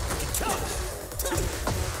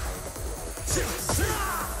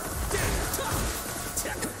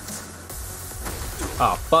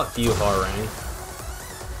 Oh, fuck you, Harang.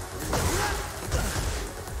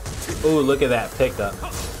 Ooh, look at that pickup.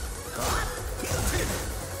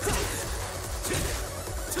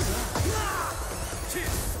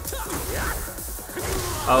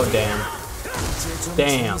 Oh, damn.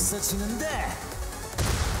 Damn.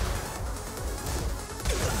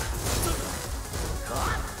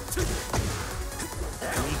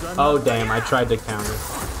 Oh, damn, I tried to counter.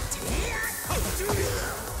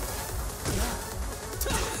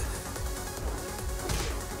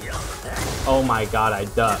 Oh my god, I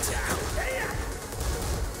ducked.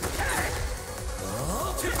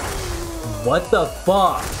 What the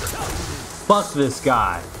fuck? Fuck this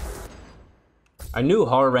guy. I knew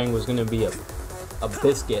Harang was gonna be a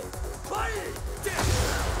biscuit.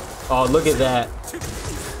 Oh, look at that.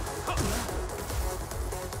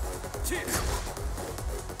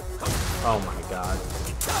 Oh my god.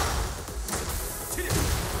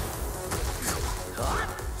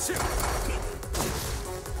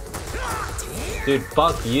 Dude,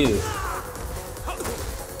 fuck you.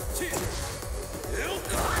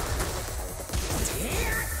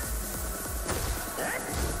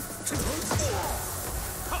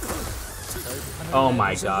 Oh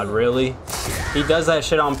my god, really? He does that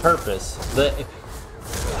shit on purpose.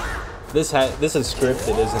 This is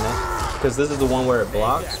scripted, isn't it? Because this is the one where it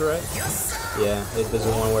blocks, right? Yeah, this is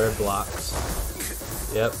the one where it blocks.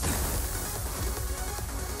 Yep.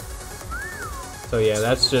 So yeah,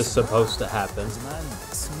 that's just supposed to happen.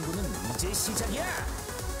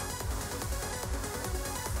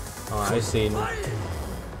 Oh, I see now.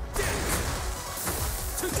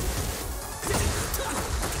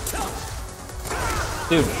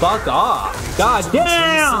 Dude, fuck off! God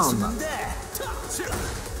damn!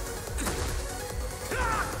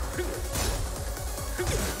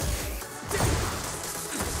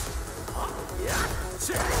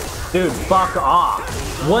 Dude, fuck off!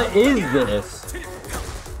 What is this?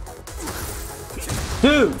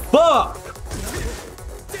 Dude, fuck!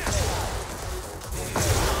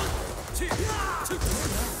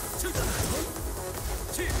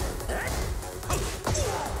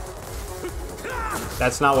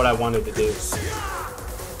 That's not what I wanted to do.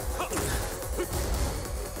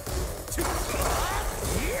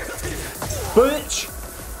 Bitch!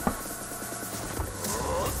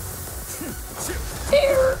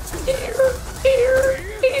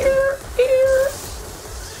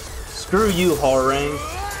 Screw you, Horang.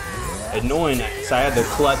 Annoying ass. I had to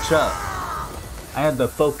clutch up. I had to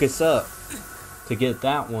focus up to get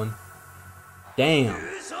that one. Damn.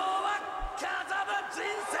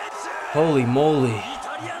 Holy moly.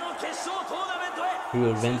 We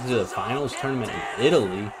advanced to the finals tournament in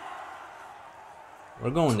Italy. We're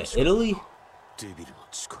going to Italy?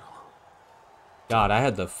 God, I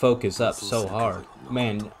had to focus up so hard.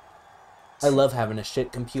 Man, I love having a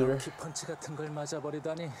shit computer.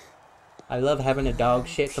 I love having a dog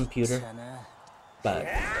shit computer. But,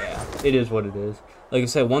 yeah, it is what it is. Like I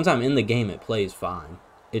said, once I'm in the game, it plays fine.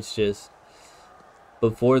 It's just,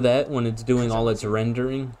 before that, when it's doing all its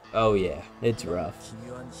rendering, oh yeah, it's rough.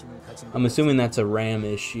 I'm assuming that's a RAM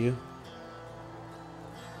issue.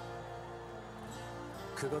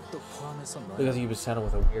 Because he was saddled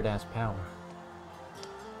with a weird ass power.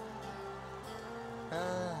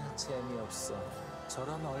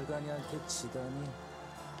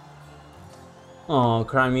 Oh,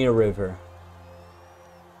 Crimea River.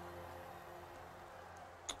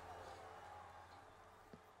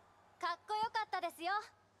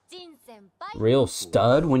 Real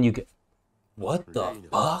stud when you get. What the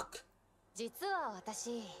fuck?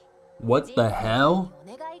 What the hell?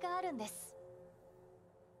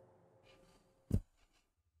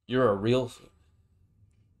 You're a real.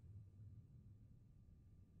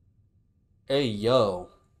 Hey, yo.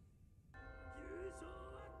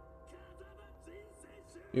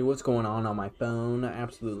 Dude, what's going on my phone?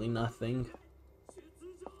 Absolutely nothing.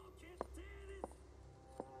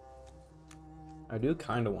 I do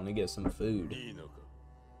kind of want to get some food.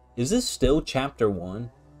 Is this still chapter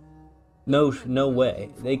 1? No way.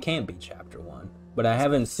 They can't be chapter 1. But I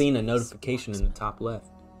haven't seen a notification in the top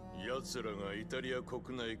left.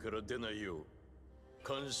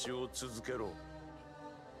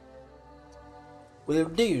 Will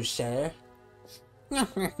do, sir.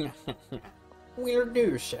 Will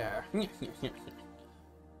do, sir.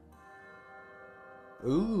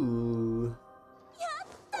 Ooh.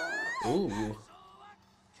 Ooh.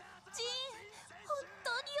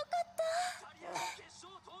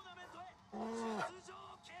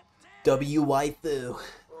 W-waifu.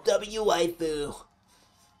 W-waifu.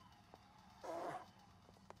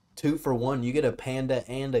 2 for 1. You get a panda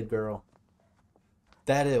and a girl.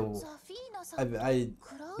 That is...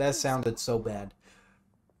 that sounded so bad.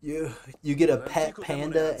 You get a pet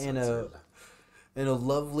panda and a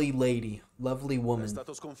lovely lady, lovely woman.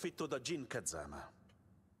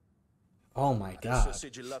 Oh my god.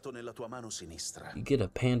 You get a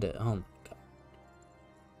panda. Oh my god.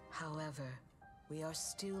 However, we are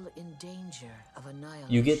still in danger of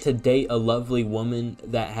annihilation. You get to date a lovely woman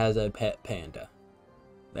that has a pet panda.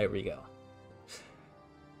 There we go.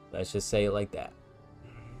 Let's just say it like that.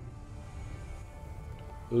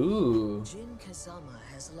 Ooh. Jin Kazama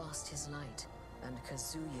has lost his light, and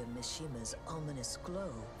Kazuya Mishima's ominous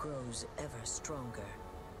glow grows ever stronger.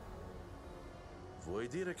 Vuoi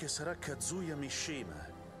dire che sarà Kazuya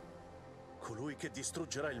Mishima, colui che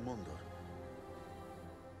distruggerà il mondo?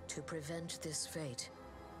 To prevent this fate,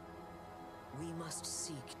 we must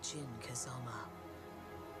seek Jin Kazama.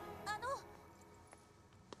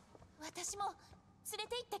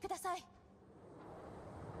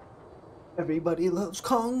 Everybody loves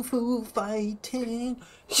kung fu fighting.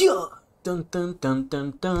 Yeah. Dun dun dun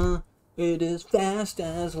dun dun. It is fast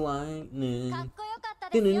as lightning.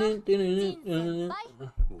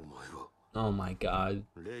 Oh my god.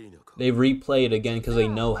 レイナか They replay it again because they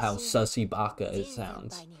know how sussy baka it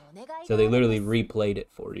sounds. So they literally replayed it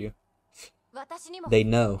for you. They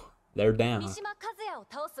know. They're down.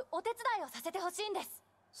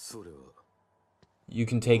 それは You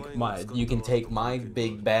can take my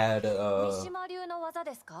big bad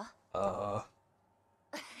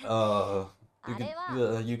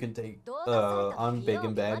you can take I'm big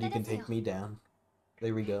and bad, you can take me down.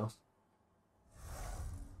 There we go.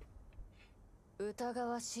 疑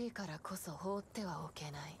わしいからこそ放ってはおけ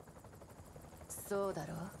ない。そうだ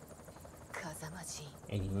ろう、風間陣。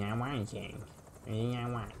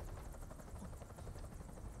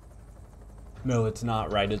No, it's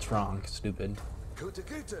not right, it's wrong, stupid. Gute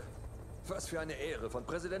Güte. Was für eine Ehre, von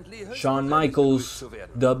Präsident Lee Shawn Michaels,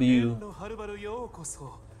 W.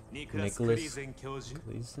 Nicholas Gleason?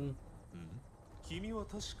 君は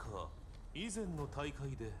確か以前の大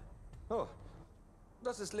会で。 Oh,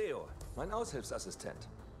 das ist Leo, mein Aushilfsassistent.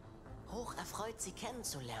 Hoch erfreut, Sie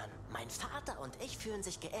kennenzulernen. Mein Vater und ich fühlen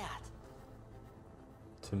sich geehrt.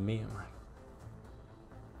 To me, I'm like...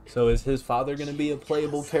 So is his father gonna be a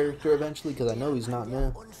playable character eventually? Because I know he's not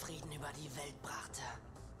now.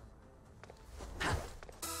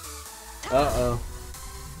 Uh-oh.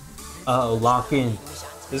 Uh-oh, lock in.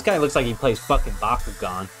 This guy looks like he plays fucking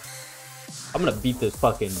Bakugan. I'm gonna beat this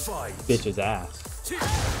fucking bitch's ass.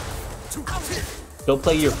 Go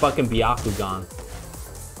play your fucking Byakugan.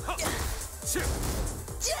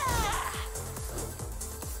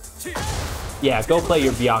 Yeah, go play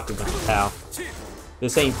your Byakugan, pal.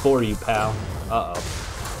 This ain't for you, pal. Uh-oh.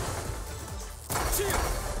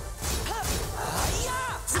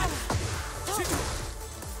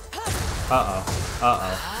 Uh-oh.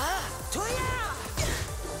 Uh-oh.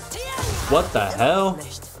 What the hell?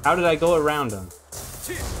 How did I go around him?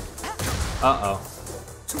 Uh-oh.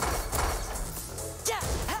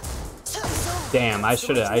 Damn, I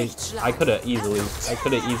could have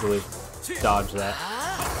easily dodged that.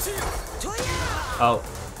 Oh.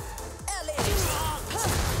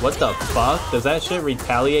 What the fuck? Does that shit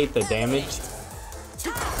retaliate the damage?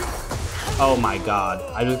 Oh my god.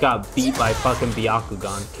 I just got beat by fucking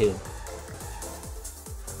Byakugan kid.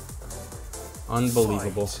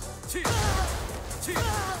 Unbelievable.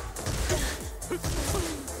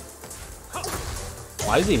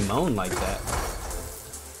 Why does he moan like that?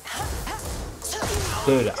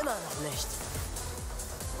 Dude.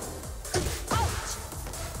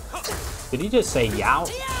 Did he just say yow?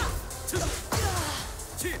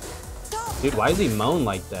 Dude, why does he moan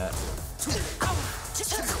like that?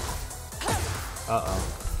 Uh-oh.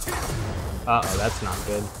 Uh-oh, that's not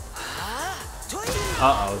good.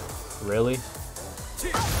 Uh-oh. Really?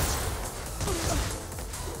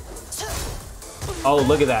 Oh,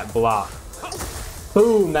 look at that block.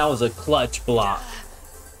 Boom, that was a clutch block.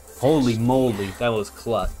 Holy moly, that was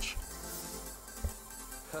clutch.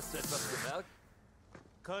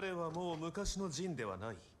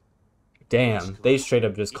 Damn, they straight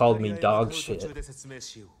up just called me dog shit.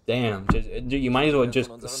 Damn, you might as well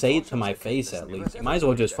just say it to my face at least. You might as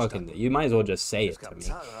well just say it to me.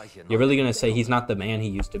 You're really gonna say he's not the man he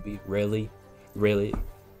used to be? Really? Really?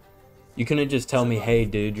 You couldn't just tell me, hey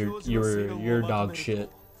dude, you're dog shit.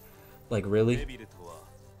 Like, really?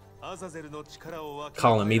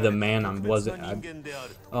 Calling me the man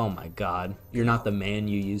oh my god. You're not the man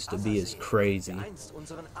you used to be is crazy.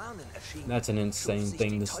 That's an insane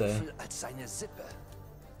thing to say.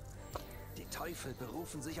 Die Teufel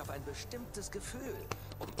berufen sich auf ein bestimmtes Gefühl,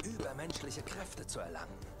 übermenschliche Kräfte zu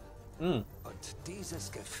erlangen. Und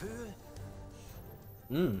dieses Gefühl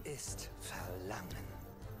ist Verlangen.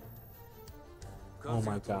 Oh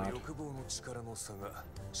my god.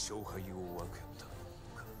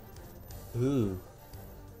 Ooh.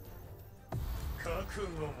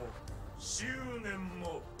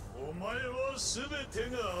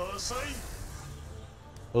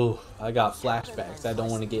 Oh, I got flashbacks. I don't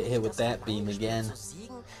want to get hit with that beam again.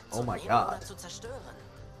 Oh my god.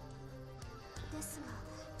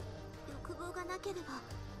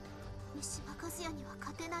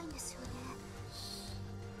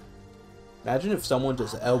 Imagine if someone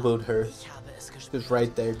just elbowed her. Just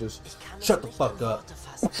right there, just shut the fuck up.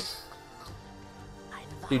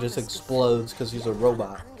 He just explodes because he's a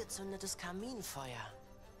robot.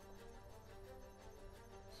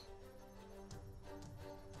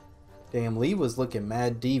 Damn, Lee was looking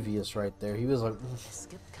mad devious right there. He was like,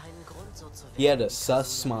 he had a sus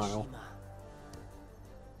smile.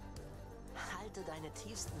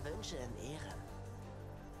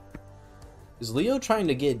 Is Leo trying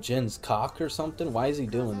to get Jin's cock or something? Why is he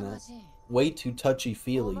doing that? Way too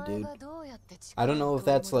touchy-feely, dude. I don't know if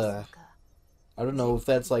that's I don't know if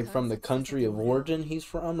that's like from the country of origin he's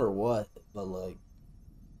from or what, but like,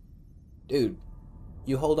 dude,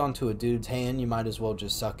 you hold on to a dude's hand, you might as well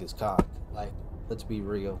just suck his cock. Like, let's be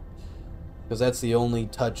real. Because that's the only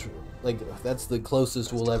touch, like, that's the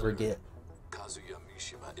closest we'll ever get.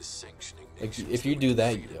 Like, if you do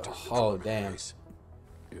that, oh, damn.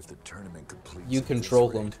 If the tournament completes, you control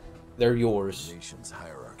them. They're yours. The nation's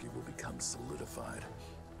hierarchy will become solidified.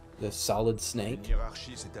 The solid snake.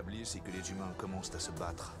 hiérarchie s'établisse et que les humains commencent à se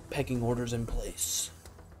battre. Pecking orders in place.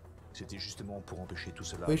 C'était justement pour empêcher tout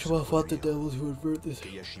cela. Mishima fought the devils who avert this.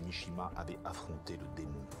 Heihachi Mishima avait affronté le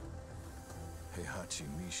démon. Heihachi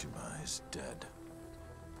Mishima is dead.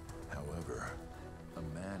 However, a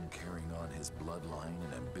man carrying on his bloodline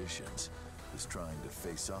and ambitions is trying to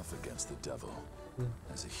face off against the devil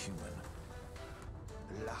as a human.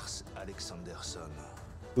 Lars Alexanderson.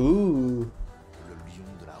 Ooh. Le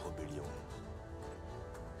lion de la rébellion.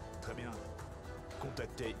 Très bien.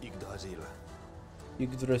 Contactez Yggdrasil.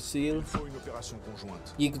 Yggdrasil. Il faut une opération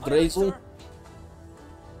conjointe. Yggdrasil.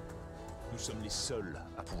 Nous sommes les seuls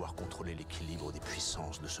à pouvoir contrôler l'équilibre des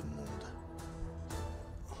puissances de ce monde.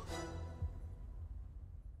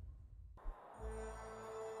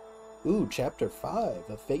 Ooh, chapter 5,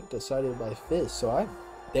 a fate decided by fist. So I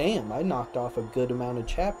knocked off a good amount of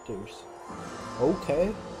chapters.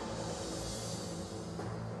 Okay.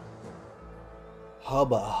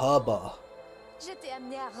 Hubba hubba. Je t'ai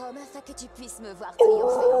amené à Rome afin que tu puisses me voir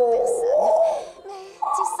triompher en personne. Mais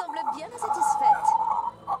tu sembles bien insatisfaite.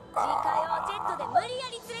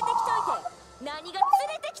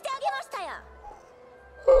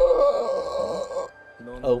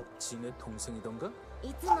 Oh.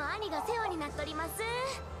 いつも兄が世話になっております。っ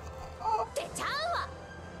てちゃうわ。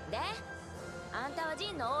で、あんたは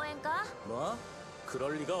ジンの応援か? 뭐?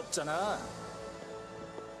 그럴 리가 없잖아.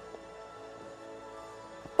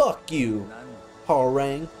 Fuck you,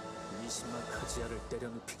 Harang. 미시마 카지야를 때려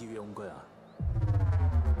눕히기 위해 온 거야.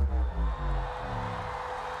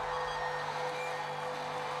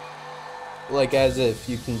 Like as if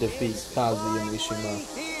you can defeat Kazuya Mishima.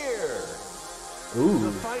 Ooh.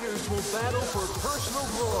 The fighters will battle for personal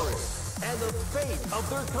glory and the fate of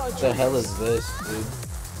their country. The hell is this, dude?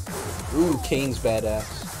 Ooh, King's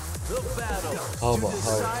badass. The battle Hubba, to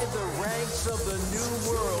decide the ranks of the new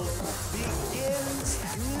world begins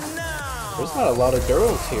now. There's not a lot of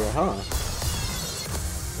girls here, huh?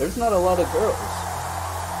 There's not a lot of girls.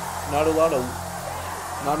 Not a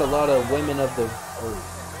lot of women of the.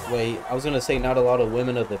 Wait, I was gonna say not a lot of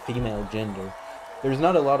women of the female gender. There's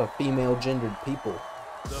not a lot of female gendered people.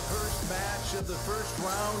 The first match of the first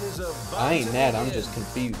round is about I ain't mad, I'm just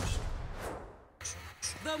confused.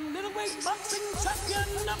 The middleweight boxing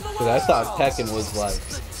champion of the world. Cause I thought Tekken was like,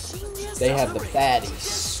 they have the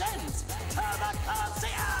fatties.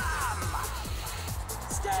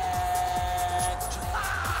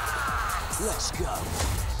 Let's go.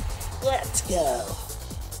 Let's go.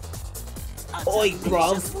 Oi,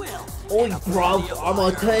 bruv. Oi, bruv. I'm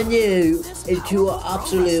gonna turn you into an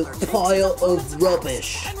absolute pile of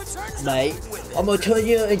rubbish, mate. I'm gonna turn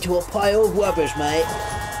you into a pile of rubbish, mate.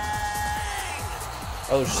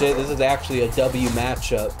 Oh shit, this is actually a W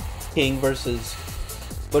matchup. King versus...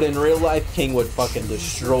 But in real life, King would fucking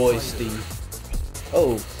destroy Steve.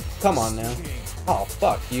 Oh, come on now. Oh,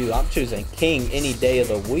 fuck you. I'm choosing King any day of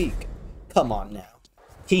the week. Come on now.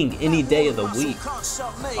 King any day of the week.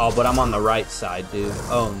 Oh, but I'm on the right side, dude.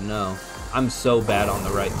 Oh no. I'm so bad on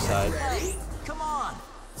the right side.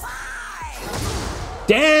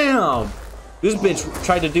 Damn! This bitch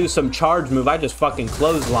tried to do some charge move. I just fucking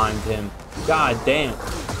clotheslined him. God damn.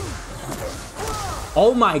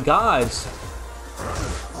 Oh my god.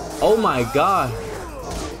 Oh my god.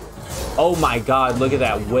 Oh my god, look at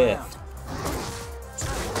that whiff.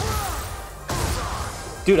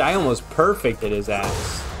 Dude, I almost perfected his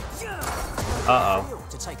ass. Uh-oh.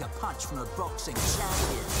 To take a punch from a boxing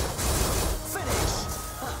champion. Finish.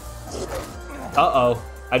 Uh-oh.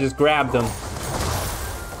 I just grabbed him.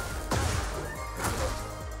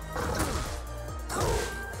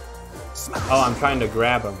 Oh, I'm trying to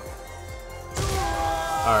grab him.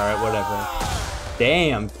 Alright, whatever.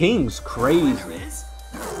 Damn, King's crazy.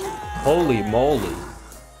 Holy moly.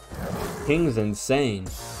 King's insane.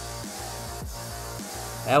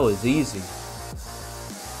 That was easy.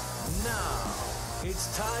 Now,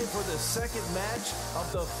 it's time for the second match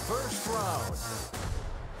of the first round.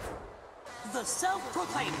 The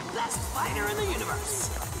self-proclaimed best fighter in the universe.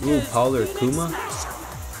 Ooh, Pollard Kuma.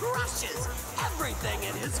 Crushes everything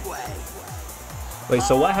in his way. Wait,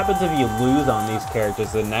 so what happens if you lose on these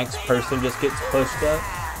characters? The next person just gets pushed up?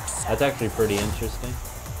 That's actually pretty interesting.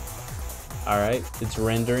 Alright, it's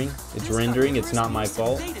rendering. It's rendering. It's not my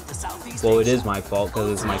fault. Well, it is my fault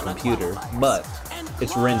because it's my computer, but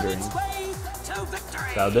it's rendering.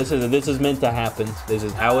 So this is meant to happen. This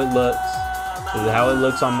is how it looks. This is how it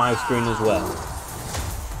looks on my screen as well.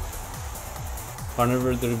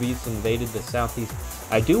 Carnivore the Beast invaded the southeast.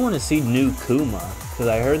 I do want to see new Kuma, because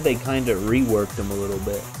I heard they kind of reworked him a little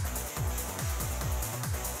bit.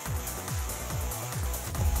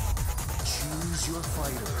 Choose your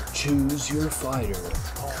fighter. Choose your fighter.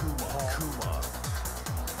 Kuma.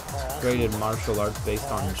 Graded martial arts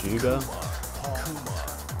based on judo.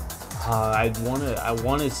 I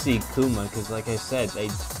wanna see Kuma, because like I said, they.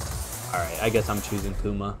 All right, I guess I'm choosing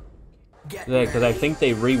Kuma. Yeah, because I think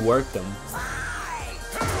they reworked him.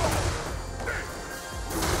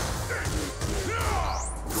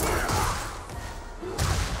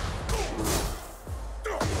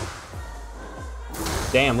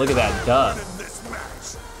 Damn, look at that duck.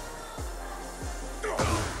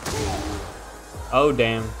 Oh,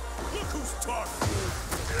 damn.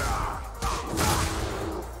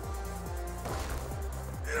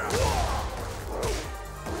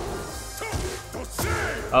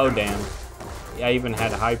 Oh, damn. Yeah, I even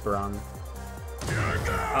had hyper on.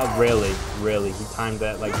 Oh, really? Really? He timed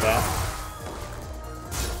that like that?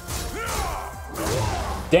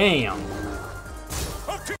 Damn!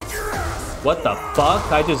 What the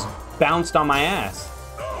fuck? I just bounced on my ass.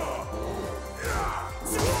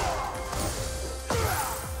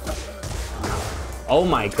 Oh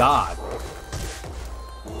my god.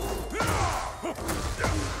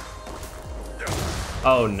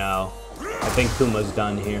 Oh no. I think Kuma's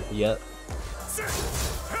done here. Yep.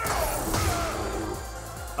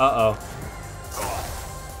 Uh-oh.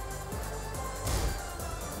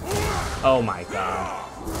 Oh my god.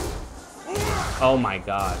 Oh my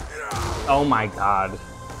god. Oh my god.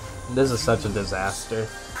 This is such a disaster.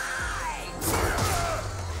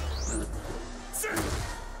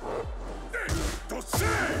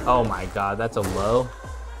 Oh my god, that's a low?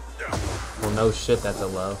 Well, no shit, that's a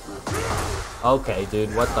low. Okay,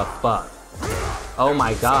 dude, what the fuck? Oh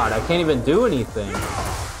my god, I can't even do anything.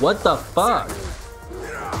 What the fuck?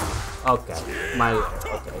 Okay,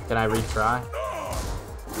 okay, can I retry?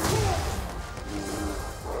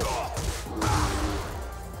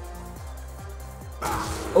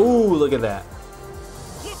 Ooh, look at that.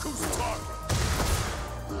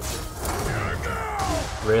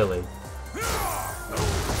 Really?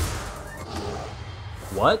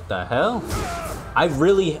 What the hell?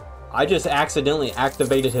 I just accidentally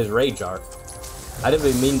activated his rage art. I didn't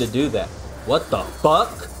even mean to do that. What the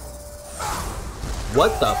fuck?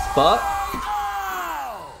 What the fuck?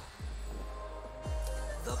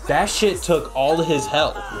 That shit took all of his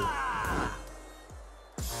health.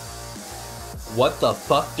 What the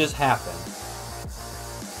fuck just happened?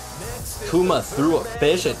 Kuma threw a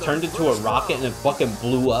fish, it turned into a rocket, and it fucking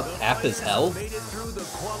blew up half his health?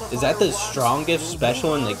 Is that the strongest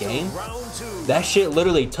special in the game? That shit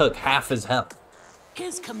literally took half his health.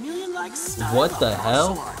 His chameleon-like style what the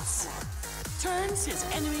hell? Turns his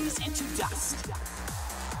enemies into dust.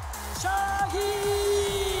 Shahi!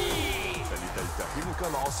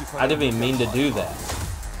 I didn't even mean to do that.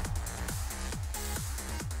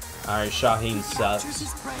 Alright, Shaheen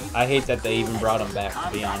sucks. I hate that they even brought him back,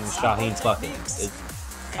 to be honest. Shaheen fucking...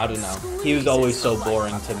 I don't know. He was always so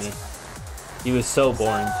boring to me. He was so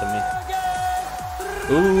boring to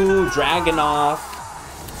me. Ooh, dragging off.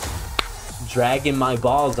 Dragging my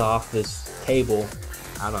balls off this table.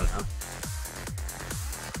 I don't know.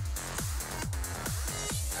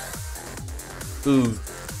 Ooh,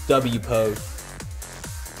 W pose.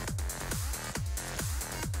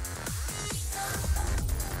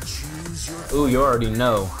 Ooh, you already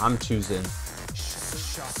know. I'm choosing.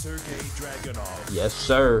 Yes,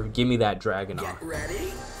 sir. Give me that Dragunov. Get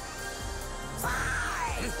ready.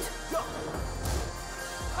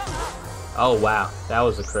 Oh, wow. That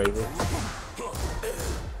was a crazy.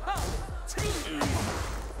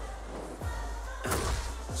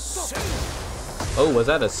 Oh, was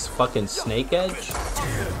that a fucking snake edge?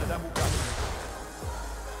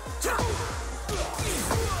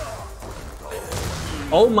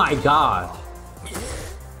 Oh my god.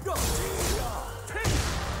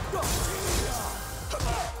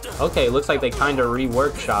 Okay, looks like they kind of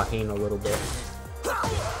reworked Shaheen a little bit.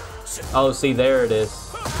 Oh, see, there it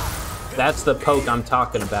is. That's the poke I'm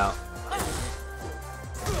talking about.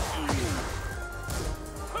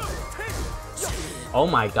 Oh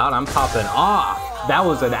my god, I'm popping off. That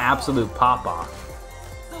was an absolute pop-off.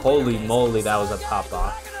 Holy moly, that was a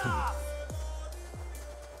pop-off.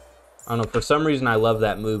 I don't know, for some reason I love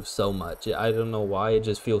that move so much. I don't know why, it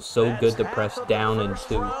just feels so good to press down and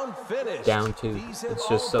two. Down two. It's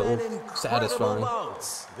just so satisfying.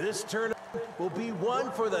 This tournament will be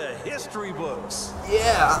one for the history books.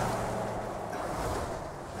 Yeah!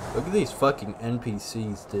 Look at these fucking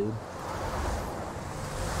NPCs, dude.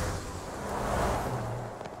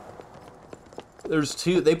 There's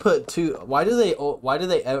two, they put two, why do they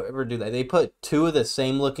ever do that? They put two of the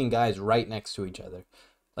same looking guys right next to each other.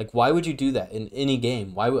 Like, why would you do that in any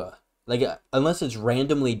game? Why would, like, unless it's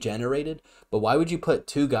randomly generated, but why would you put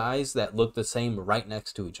two guys that look the same right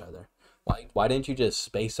next to each other? Why didn't you just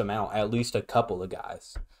space them out, at least a couple of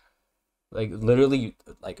guys? Like, literally,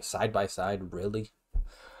 like, side by side, really?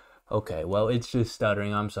 Okay, well, it's just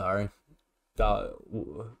stuttering, I'm sorry.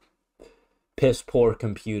 Piss poor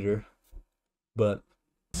computer. But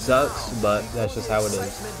sucks, but that's just how it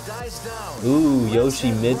is. Ooh,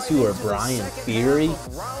 Yoshimitsu or Brian Fury?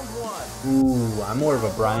 Ooh, I'm more of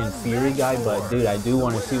a Brian Fury guy, but dude, I do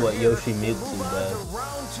want to see what Yoshimitsu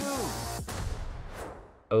does.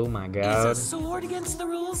 Oh my god. Is a sword against the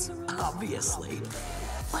rules? Obviously.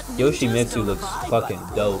 But Yoshimitsu looks fucking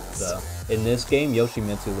dope, though. In this game,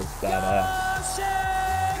 Yoshimitsu looks badass.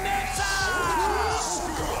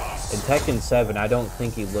 In Tekken 7, I don't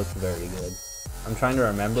think he looked very good. I'm trying to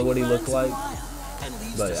remember what he looked like,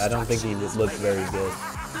 but I don't think he looked very good.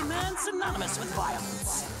 The man synonymous with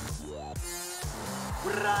violence.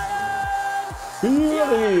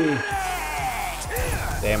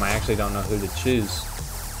 Damn, I actually don't know who to choose.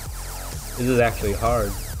 This is actually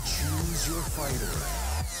hard. Choose your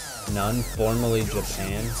fighter. None, formerly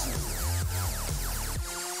Japan.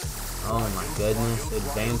 Oh my goodness,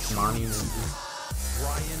 advanced monument.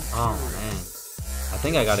 Oh man. I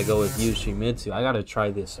think I gotta go with Yoshimitsu. I gotta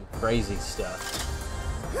try this some crazy stuff.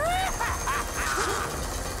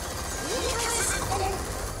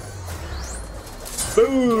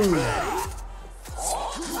 Boom!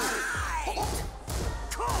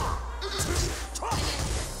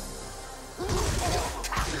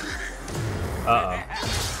 Uh-oh.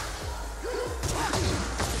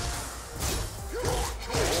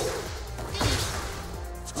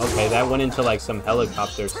 Okay, that went into like some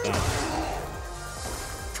helicopter stance.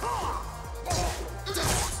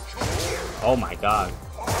 Oh my god.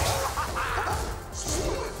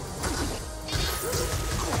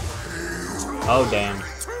 Oh damn.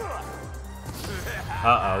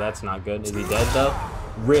 Uh-oh, that's not good. Is he dead though?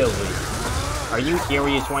 Really? Are you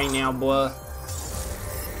serious right now, boy?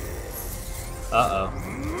 Uh-oh.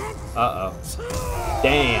 Uh-oh.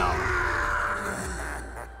 Damn.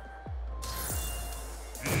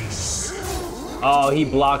 Oh, he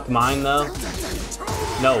blocked mine though?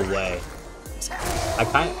 No way.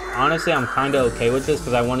 Honestly, I'm kind of okay with this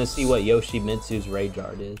because I want to see what Yoshimitsu's Rage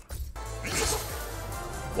Art is.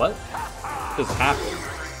 What just happened?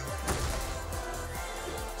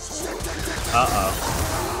 Uh-oh.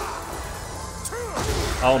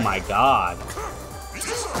 Oh my god.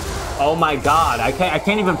 Oh my god, I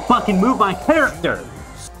can't even fucking move my character!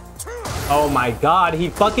 Oh my god, he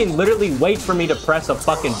fucking literally waits for me to press a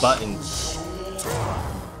fucking button.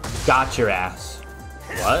 Got your ass.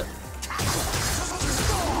 What?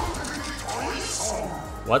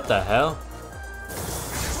 What the hell?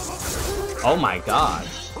 Oh my god.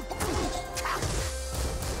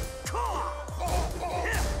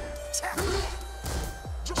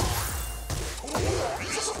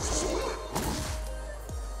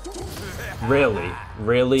 Really?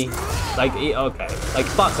 Really? Like, okay. Like,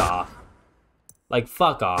 fuck off. Like,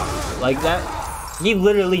 fuck off. Like, that... He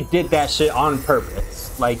literally did that shit on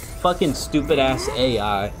purpose. Like, fucking stupid-ass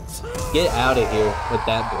AI. Get out of here with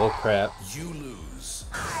that bullcrap. You lose.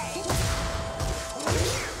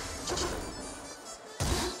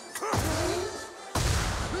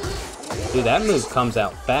 Dude, that move comes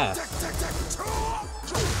out fast.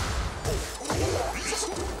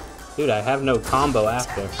 Dude, I have no combo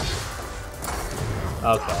after.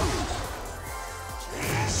 Okay.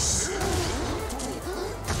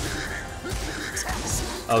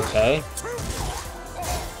 Okay.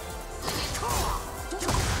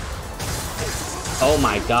 Oh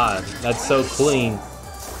my god, that's so clean.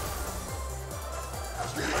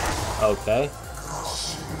 Okay.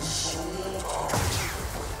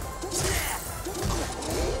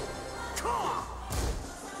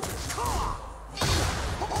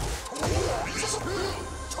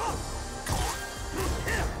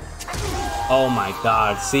 Oh my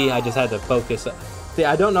god, see, I just had to focus. See,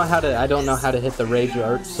 I don't know how to hit the Rage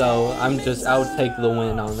Art, so I'll take the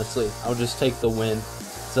win, honestly. I'll just take the win.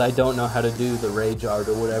 So I don't know how to do the Rage Art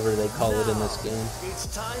or whatever they call it in this game.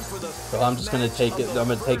 So I'm just gonna take it, I'm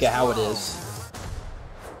gonna take it how it is.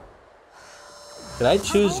 Could I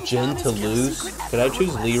choose Jin to lose? Could I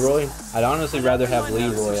choose Leroy? I'd honestly rather have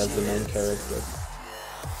Leroy as the main character.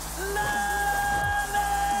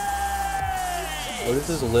 What is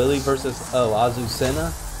this? Lily versus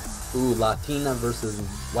Azucena? Ooh, Latina versus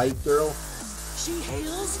white girl. She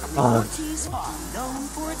hails from the Ortiz farm, known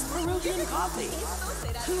for its Peruvian coffee.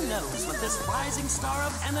 Who knows what this rising star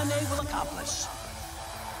of MMA will accomplish?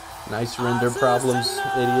 Nice render problems,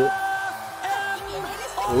 idiot.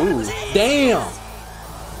 Ooh, damn!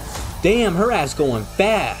 Damn, her ass going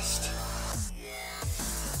fast.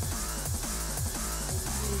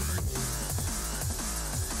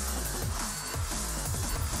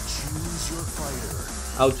 Choose your fighter.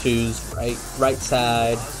 I'll choose right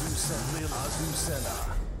side.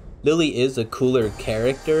 Lily is a cooler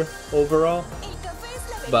character overall,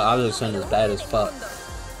 but Azucena is bad as fuck.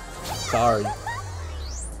 Sorry.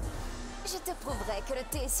 Je te prouverai que le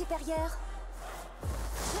thé est supérieur.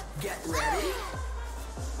 Get ready.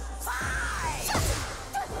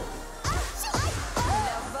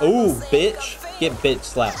 Ooh, bitch. Get bitch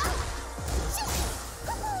slapped.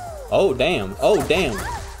 Oh, damn. Oh, damn.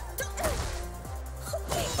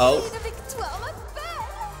 Oh.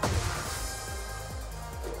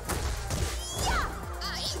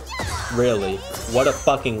 Really? What a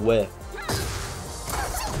fucking whiff.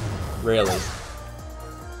 Really?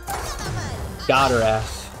 Got her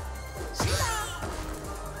ass.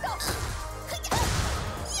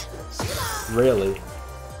 Really?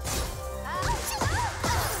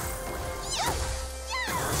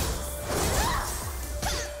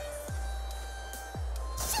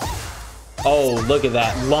 Oh, look at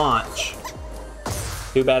that launch.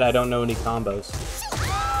 Too bad I don't know any combos.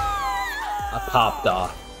 I popped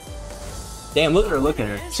off. Damn, look at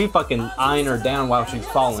her. She fucking eyeing her down while she's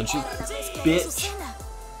falling. She, bitch.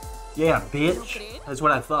 Yeah, bitch. That's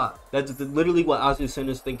what I thought. That's literally what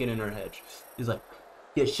Azucena's thinking in her head. She's like,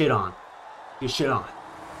 get shit on. Get shit on.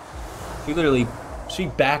 She literally, she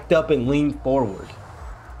backed up and leaned forward.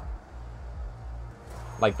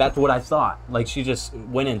 Like, that's what I thought. Like, she just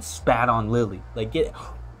went and spat on Lily. Like, get it.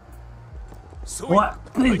 What?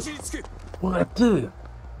 What?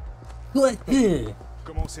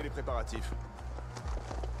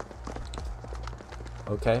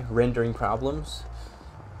 Okay, rendering problems.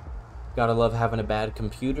 Gotta love having a bad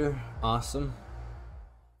computer. Awesome.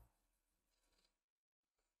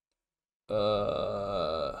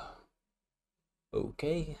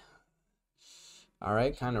 Okay.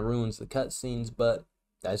 Alright, kind of ruins the cutscenes, but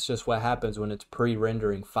that's just what happens when it's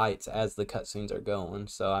pre-rendering fights as the cutscenes are going.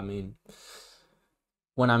 So, I mean,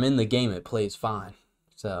 when I'm in the game, it plays fine.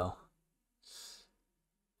 So,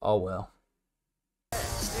 oh well.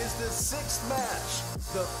 Is the sixth match,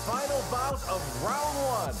 the final bout of round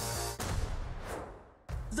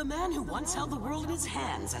 1. The man who once held the world in his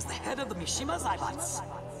hands as the head of the Mishima Zaibatsu,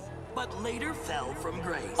 but later fell from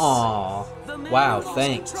grace. Aww. Wow,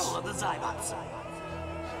 thanks. Control of the Zaibatsu.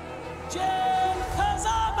 Jin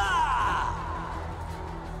Kazama!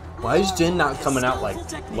 Why is Jin not coming out like,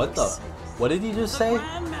 what the? What did he just say?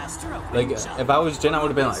 Like, if I was Jin, I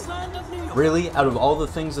would have been like, really? Out of all the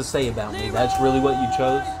things to say about me, that's really what you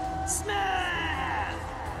chose?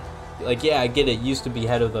 Like, yeah, I get it. Used to be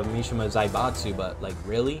head of the Mishima Zaibatsu, but, like,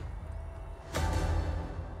 really?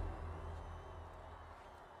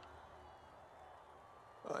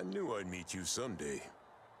 I knew I'd meet you someday.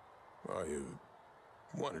 I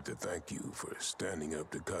wanted to thank you for standing up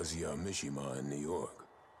to Kazuya Mishima in New York.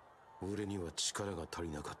 俺には力が足り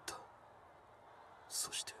なかった。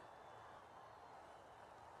そして、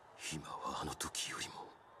今はあの時よりも。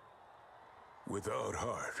Without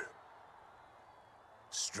heart,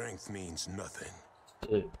 strength means nothing.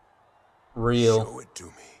 Real. Show it to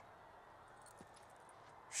me.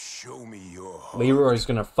 Show me your heart. Leroy's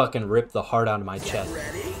gonna fucking rip the heart out of my chest.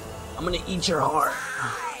 I'm gonna eat your heart.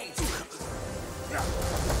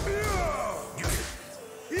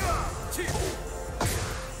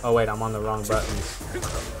 Oh wait, I'm on the wrong buttons.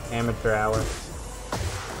 Amateur hour.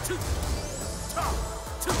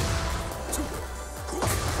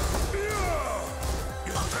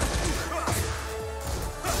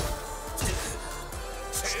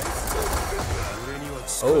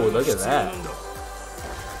 Oh, look at that.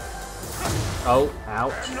 Oh,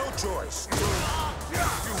 ouch.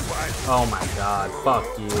 Oh my god, fuck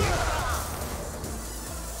you.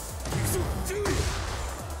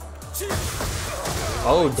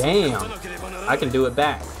 Oh, damn. I can do it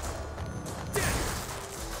back.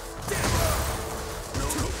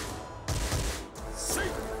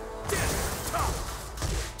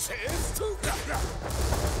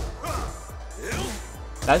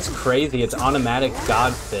 That's crazy. It's automatic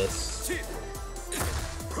God Fist.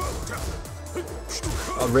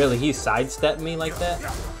 Oh, really? He sidestepped me like that?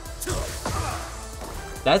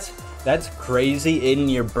 That's crazy. In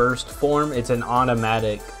your burst form, it's an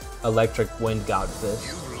automatic electric wind god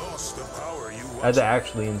fist. That's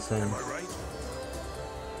actually insane.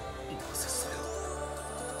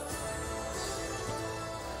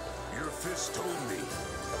 Your fist told me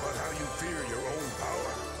about how you fear your own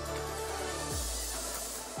power.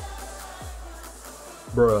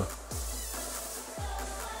 Bruh.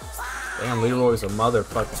 Damn, Leroy's a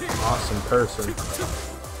motherfucking awesome person.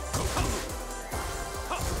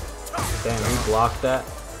 Damn, he blocked that.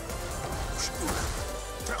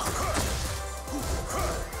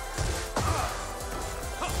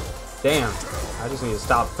 Damn, I just need to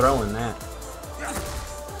stop throwing that.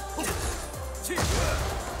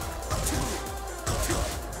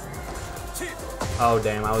 Oh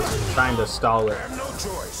damn, I was trying to stall it.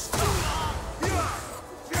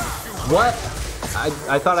 What?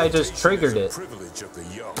 I thought I just triggered it.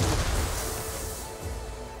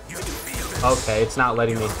 Okay, it's not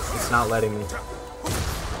letting me. It's not letting me.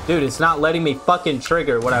 Dude, it's not letting me fucking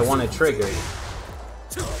trigger what I want to trigger.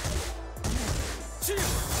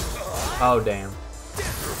 Oh damn.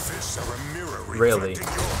 Really?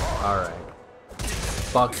 Alright.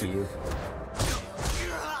 Fuck you.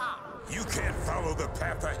 You can't follow the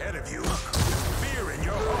path ahead of you. Fear in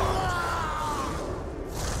your heart.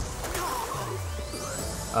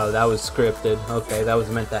 Oh, that was scripted. Okay, that was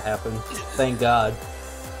meant to happen. Thank God.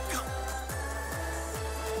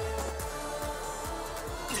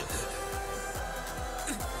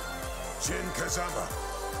 Jin Kazama,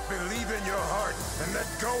 believe in your heart and let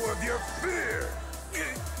go of your fear.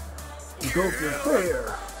 Go for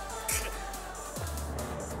fear.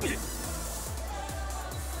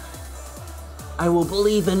 I will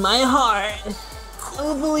believe in my heart. I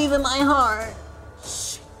will believe in my heart.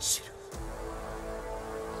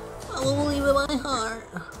 I will believe in my heart.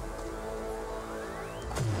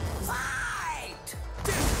 Fight!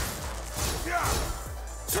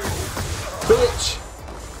 Bitch!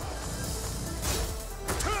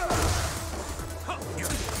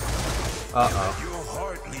 Uh-oh.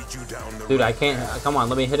 Dude, I can't. Come on,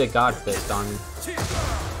 let me hit a god fist on you.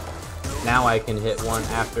 Now I can hit one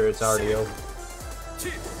after it's already over.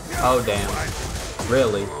 Oh damn!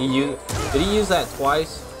 Really? Did he use that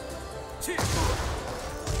twice?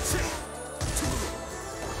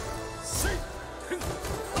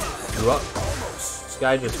 What? This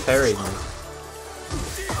guy just parried me.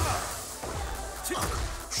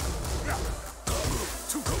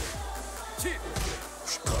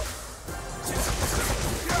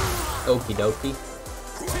 Okie dokie.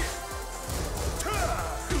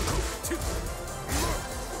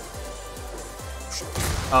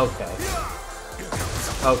 Okay.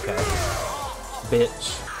 Okay. Bitch.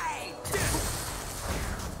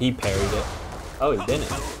 He parried it. Oh, he didn't.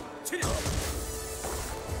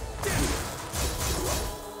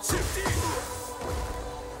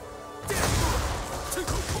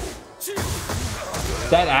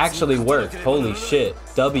 That actually worked. Holy shit.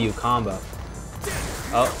 W combo.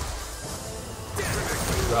 Oh.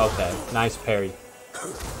 Okay. Nice parry.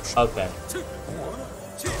 Okay.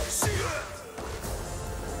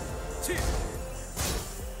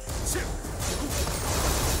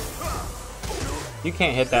 You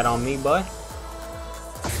can't hit that on me, bud.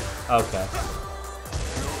 Okay.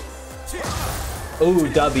 Ooh,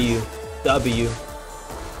 W. W.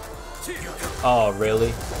 Oh,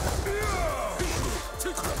 really?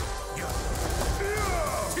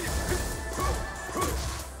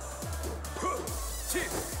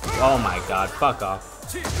 Oh my god, fuck off.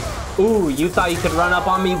 Ooh, you thought you could run up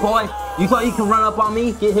on me, boy? You thought you could run up on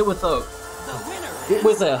me? Get hit with a... Get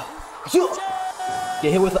with a...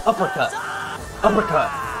 Get hit with an uppercut.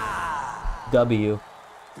 Uppercut. W.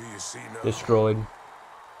 Destroyed.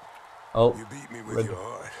 Oh. You beat me with your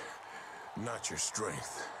heart, not your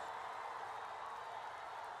strength.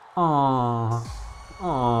 Aww.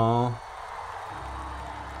 Aww.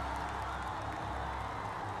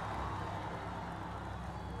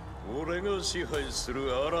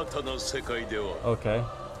 Okay.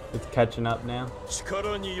 It's catching up now.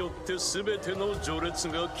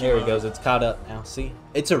 There it goes, it's caught up now. See?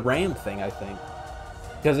 It's a RAM thing, I think.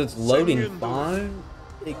 Because it's loading fine.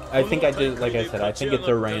 I think I just, like I said, I think it's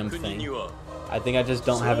a RAM thing. I think I just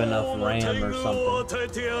don't have enough RAM or something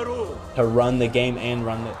to run the game and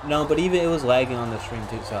run the... No, but even it was lagging on the stream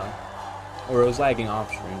too, so... Or it was lagging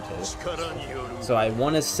off stream too. So I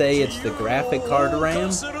want to say it's the graphic card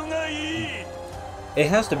RAM. It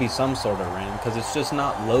has to be some sort of RAM, because it's just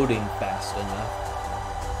not loading fast enough.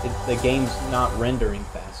 The game's not rendering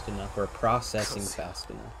fast enough, or processing fast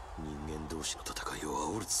enough.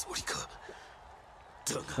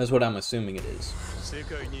 That's what I'm assuming it is. 世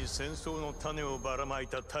界に戦争の種をばらまい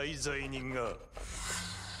た大罪人が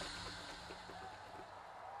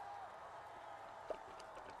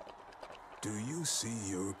Do you see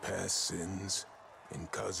your past sins in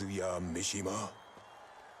Kazuya Mishima?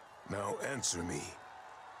 Now answer me.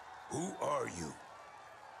 Who are you?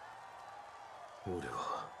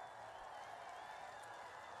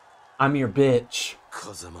 I'm your bitch.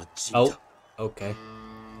 Oh, okay.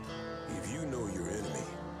 If you know your enemy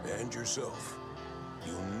and yourself,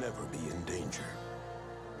 you'll never be in danger.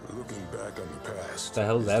 Looking back on the past The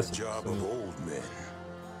hell is is that? the job of old men.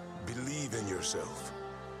 Believe in yourself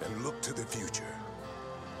and look to the future.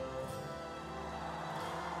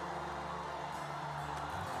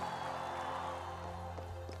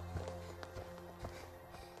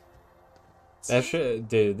 That shit,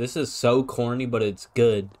 dude, this is so corny, but it's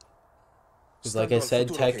good. Because like I said,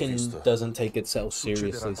 Tekken doesn't take itself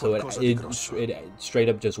seriously, so it straight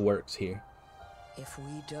up just works here. If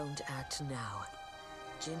we don't act now,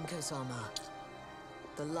 Jin Kazama,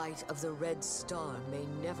 the light of the Red Star may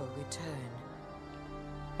never return.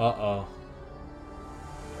 Uh-oh.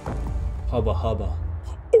 Hubba hubba.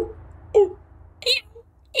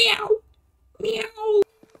 Meow. Meow.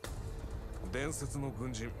 伝説の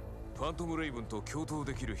軍人ファントム・レイブンと共闘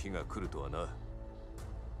できる日が来るとはな。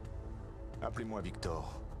Appelez-moi Victor.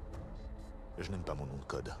 Je n'aime pas mon nom de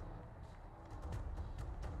code.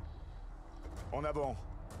 En avant.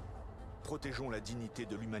 Protégeons la dignité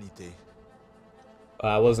de l'humanité.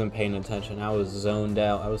 I wasn't paying attention. I was zoned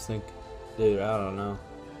out. I was thinking, dude, I don't know.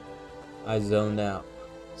 I zoned out.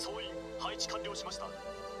 配置完了しました。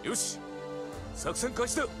よし、作戦開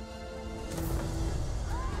始だ。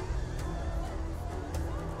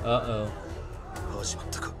Uh-oh.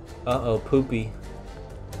 Uh-oh, poopy.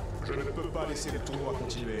 Je ne peux pas laisser le tournoi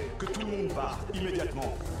continuer. Que tout le monde parte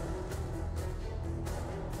immédiatement.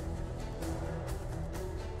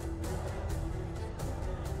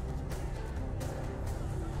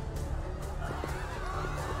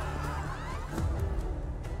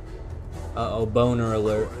 Uh-oh, boner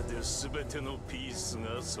alert. これで全てのピース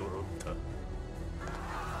が揃った。It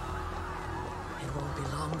won't be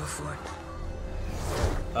long before.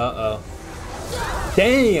 Uh-oh.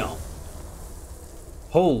 Damn!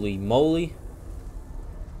 Holy moly.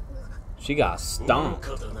 She got stomped.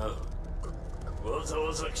 わざ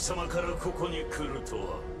わざ貴様からここに来ると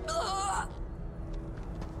は。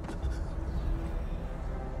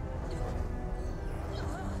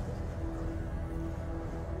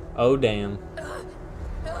Oh, damn.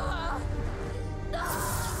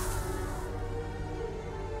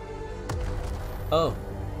 Oh.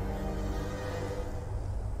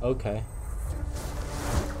 Okay.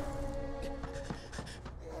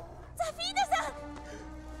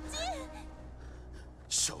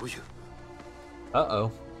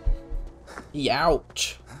 Uh-oh.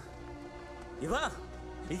 Youch.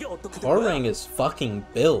 Korang is fucking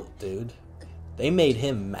built, dude. They made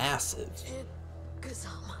him massive.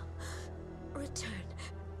 Kazama, return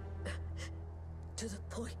to the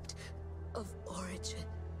point of origin.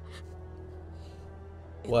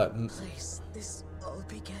 What? In the place this all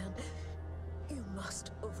began, you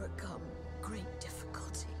must overcome great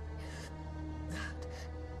difficulty. That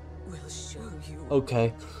will show you.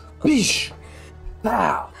 Okay. Bish!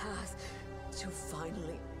 Pow! Path to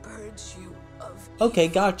finally purge you of Okay,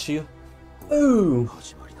 got you. Ooh.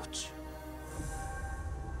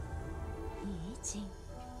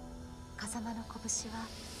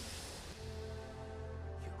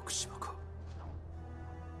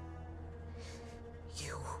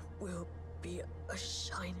 You will be a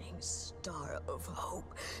shining star of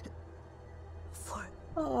hope for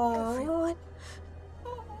everyone.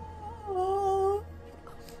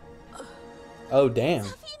 Oh, damn.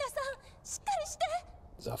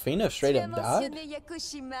 Zafina straight up died?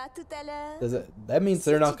 That means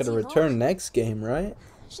they're not going to return next game, right?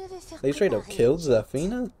 They straight up killed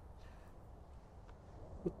Zafina?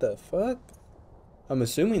 What the fuck? I'm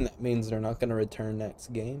assuming that means they're not going to return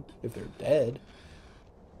next game. If they're dead,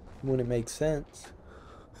 wouldn't make sense.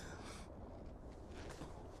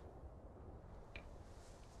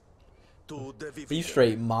 You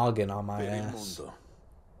straight mogging on my ass.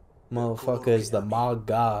 Motherfucker is the Mog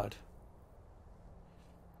God.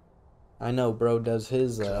 I know bro does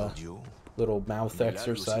his little mouth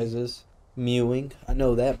exercises. Mewing. I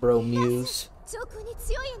know that bro mews.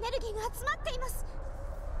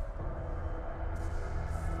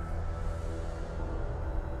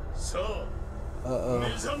 Uh-oh.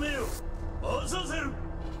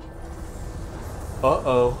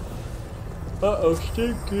 Uh-oh. Uh-oh,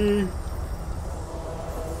 stinky.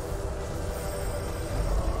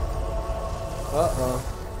 Uh-oh.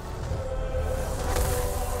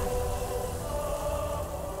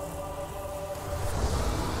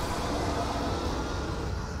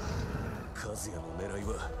 Kazuyaの狙い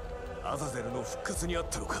はアザゼルの復活にあっ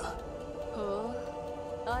たのか。ほ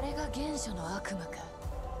う、あれが原初の悪魔か。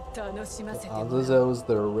楽しませてもらう。 Azazel was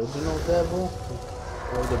the original devil?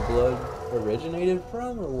 Where the blood originated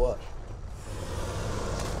from, or what?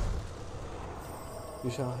 You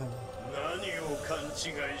shall have. 何を勘違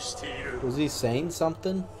いしている。 Was he saying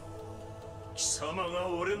something? 貴様が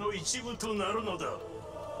俺の一部となるのだ。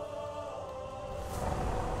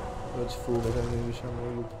 Which fool that I knew you shall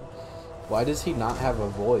know you. Why does he not have a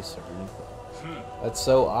voice or anything? That's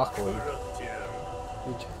so awkward.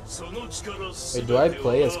 Wait, do I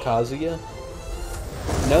play as Kazuya?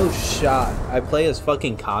 No shot. I play as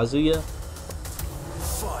fucking Kazuya?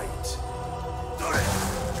 Fight.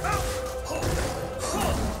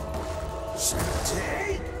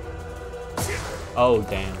 Oh,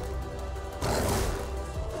 damn.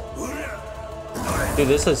 Dude,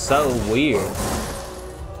 this is so weird.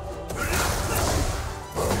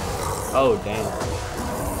 Oh, damn.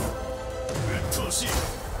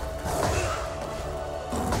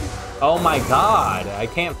 Oh my god, I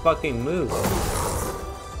can't fucking move.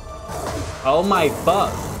 Oh my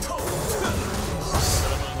fuck.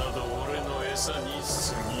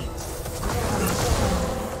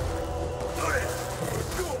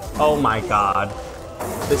 Oh my god.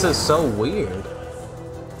 This is so weird.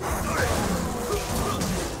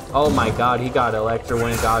 Oh my god, he got Electro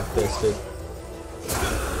Wind God Fisted.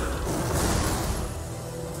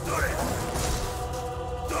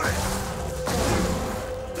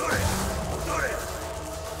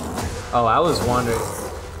 Oh, I was wondering.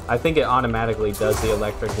 I think it automatically does the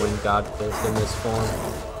Electric Wind God Fist in this form.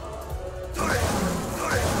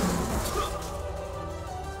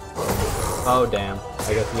 Oh, damn.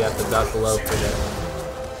 I guess you have to duck low for that.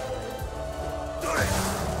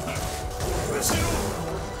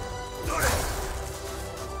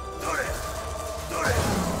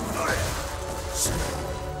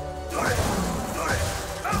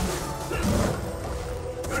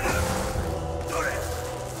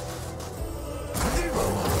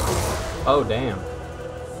 Oh, damn.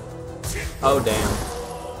 Oh, damn.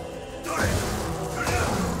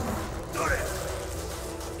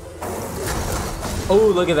 Oh,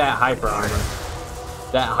 look at that hyper armor.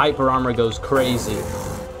 That hyper armor goes crazy.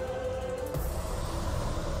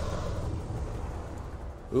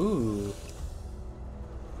 Ooh.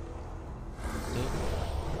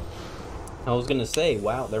 I was gonna say,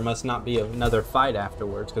 wow, there must not be another fight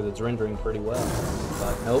afterwards because it's rendering pretty well.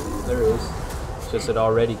 But nope, there is. It's just it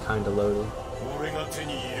already kind of loaded.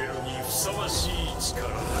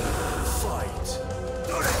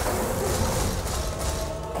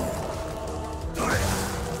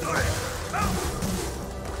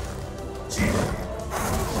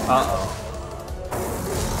 Uh-oh.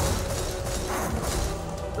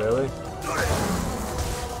 Really?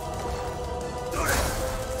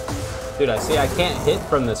 Dude, I see I can't hit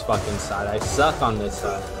from this fucking side. I suck on this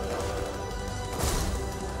side.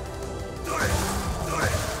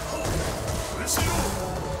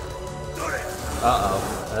 Uh-oh.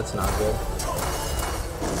 That's not good.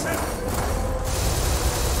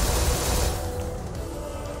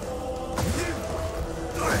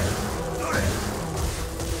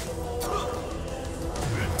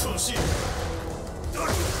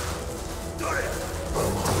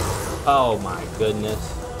 Oh my goodness.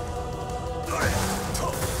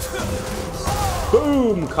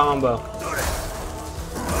 Boom! Combo.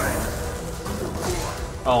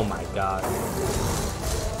 Oh my god.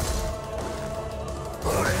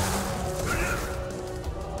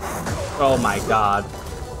 Oh my god.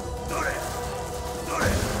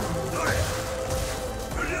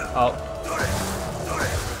 Oh.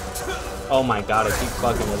 Oh my god, I keep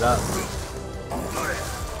fucking it up.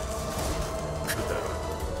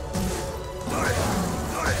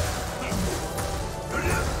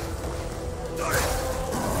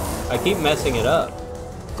 I keep messing it up.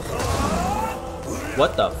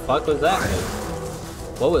 What the fuck was that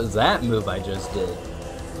move? What was that move I just did?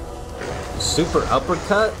 Super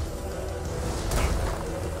uppercut?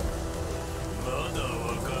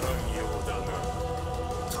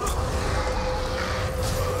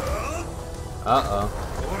 Uh-oh.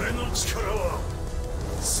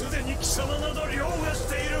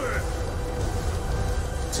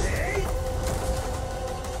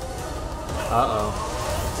 Uh-oh.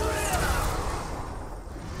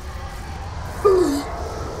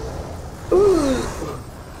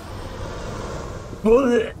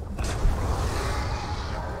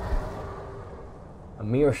 A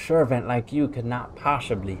mere servant like you could not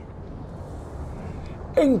possibly.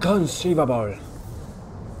 Inconceivable.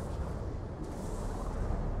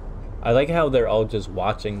 I like how they're all just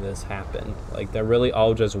watching this happen. Like, they're really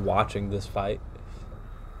all just watching this fight.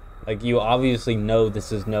 Like, you obviously know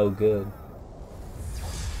this is no good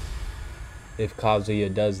if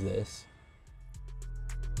Kazuya does this.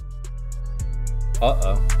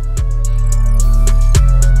 Uh-oh.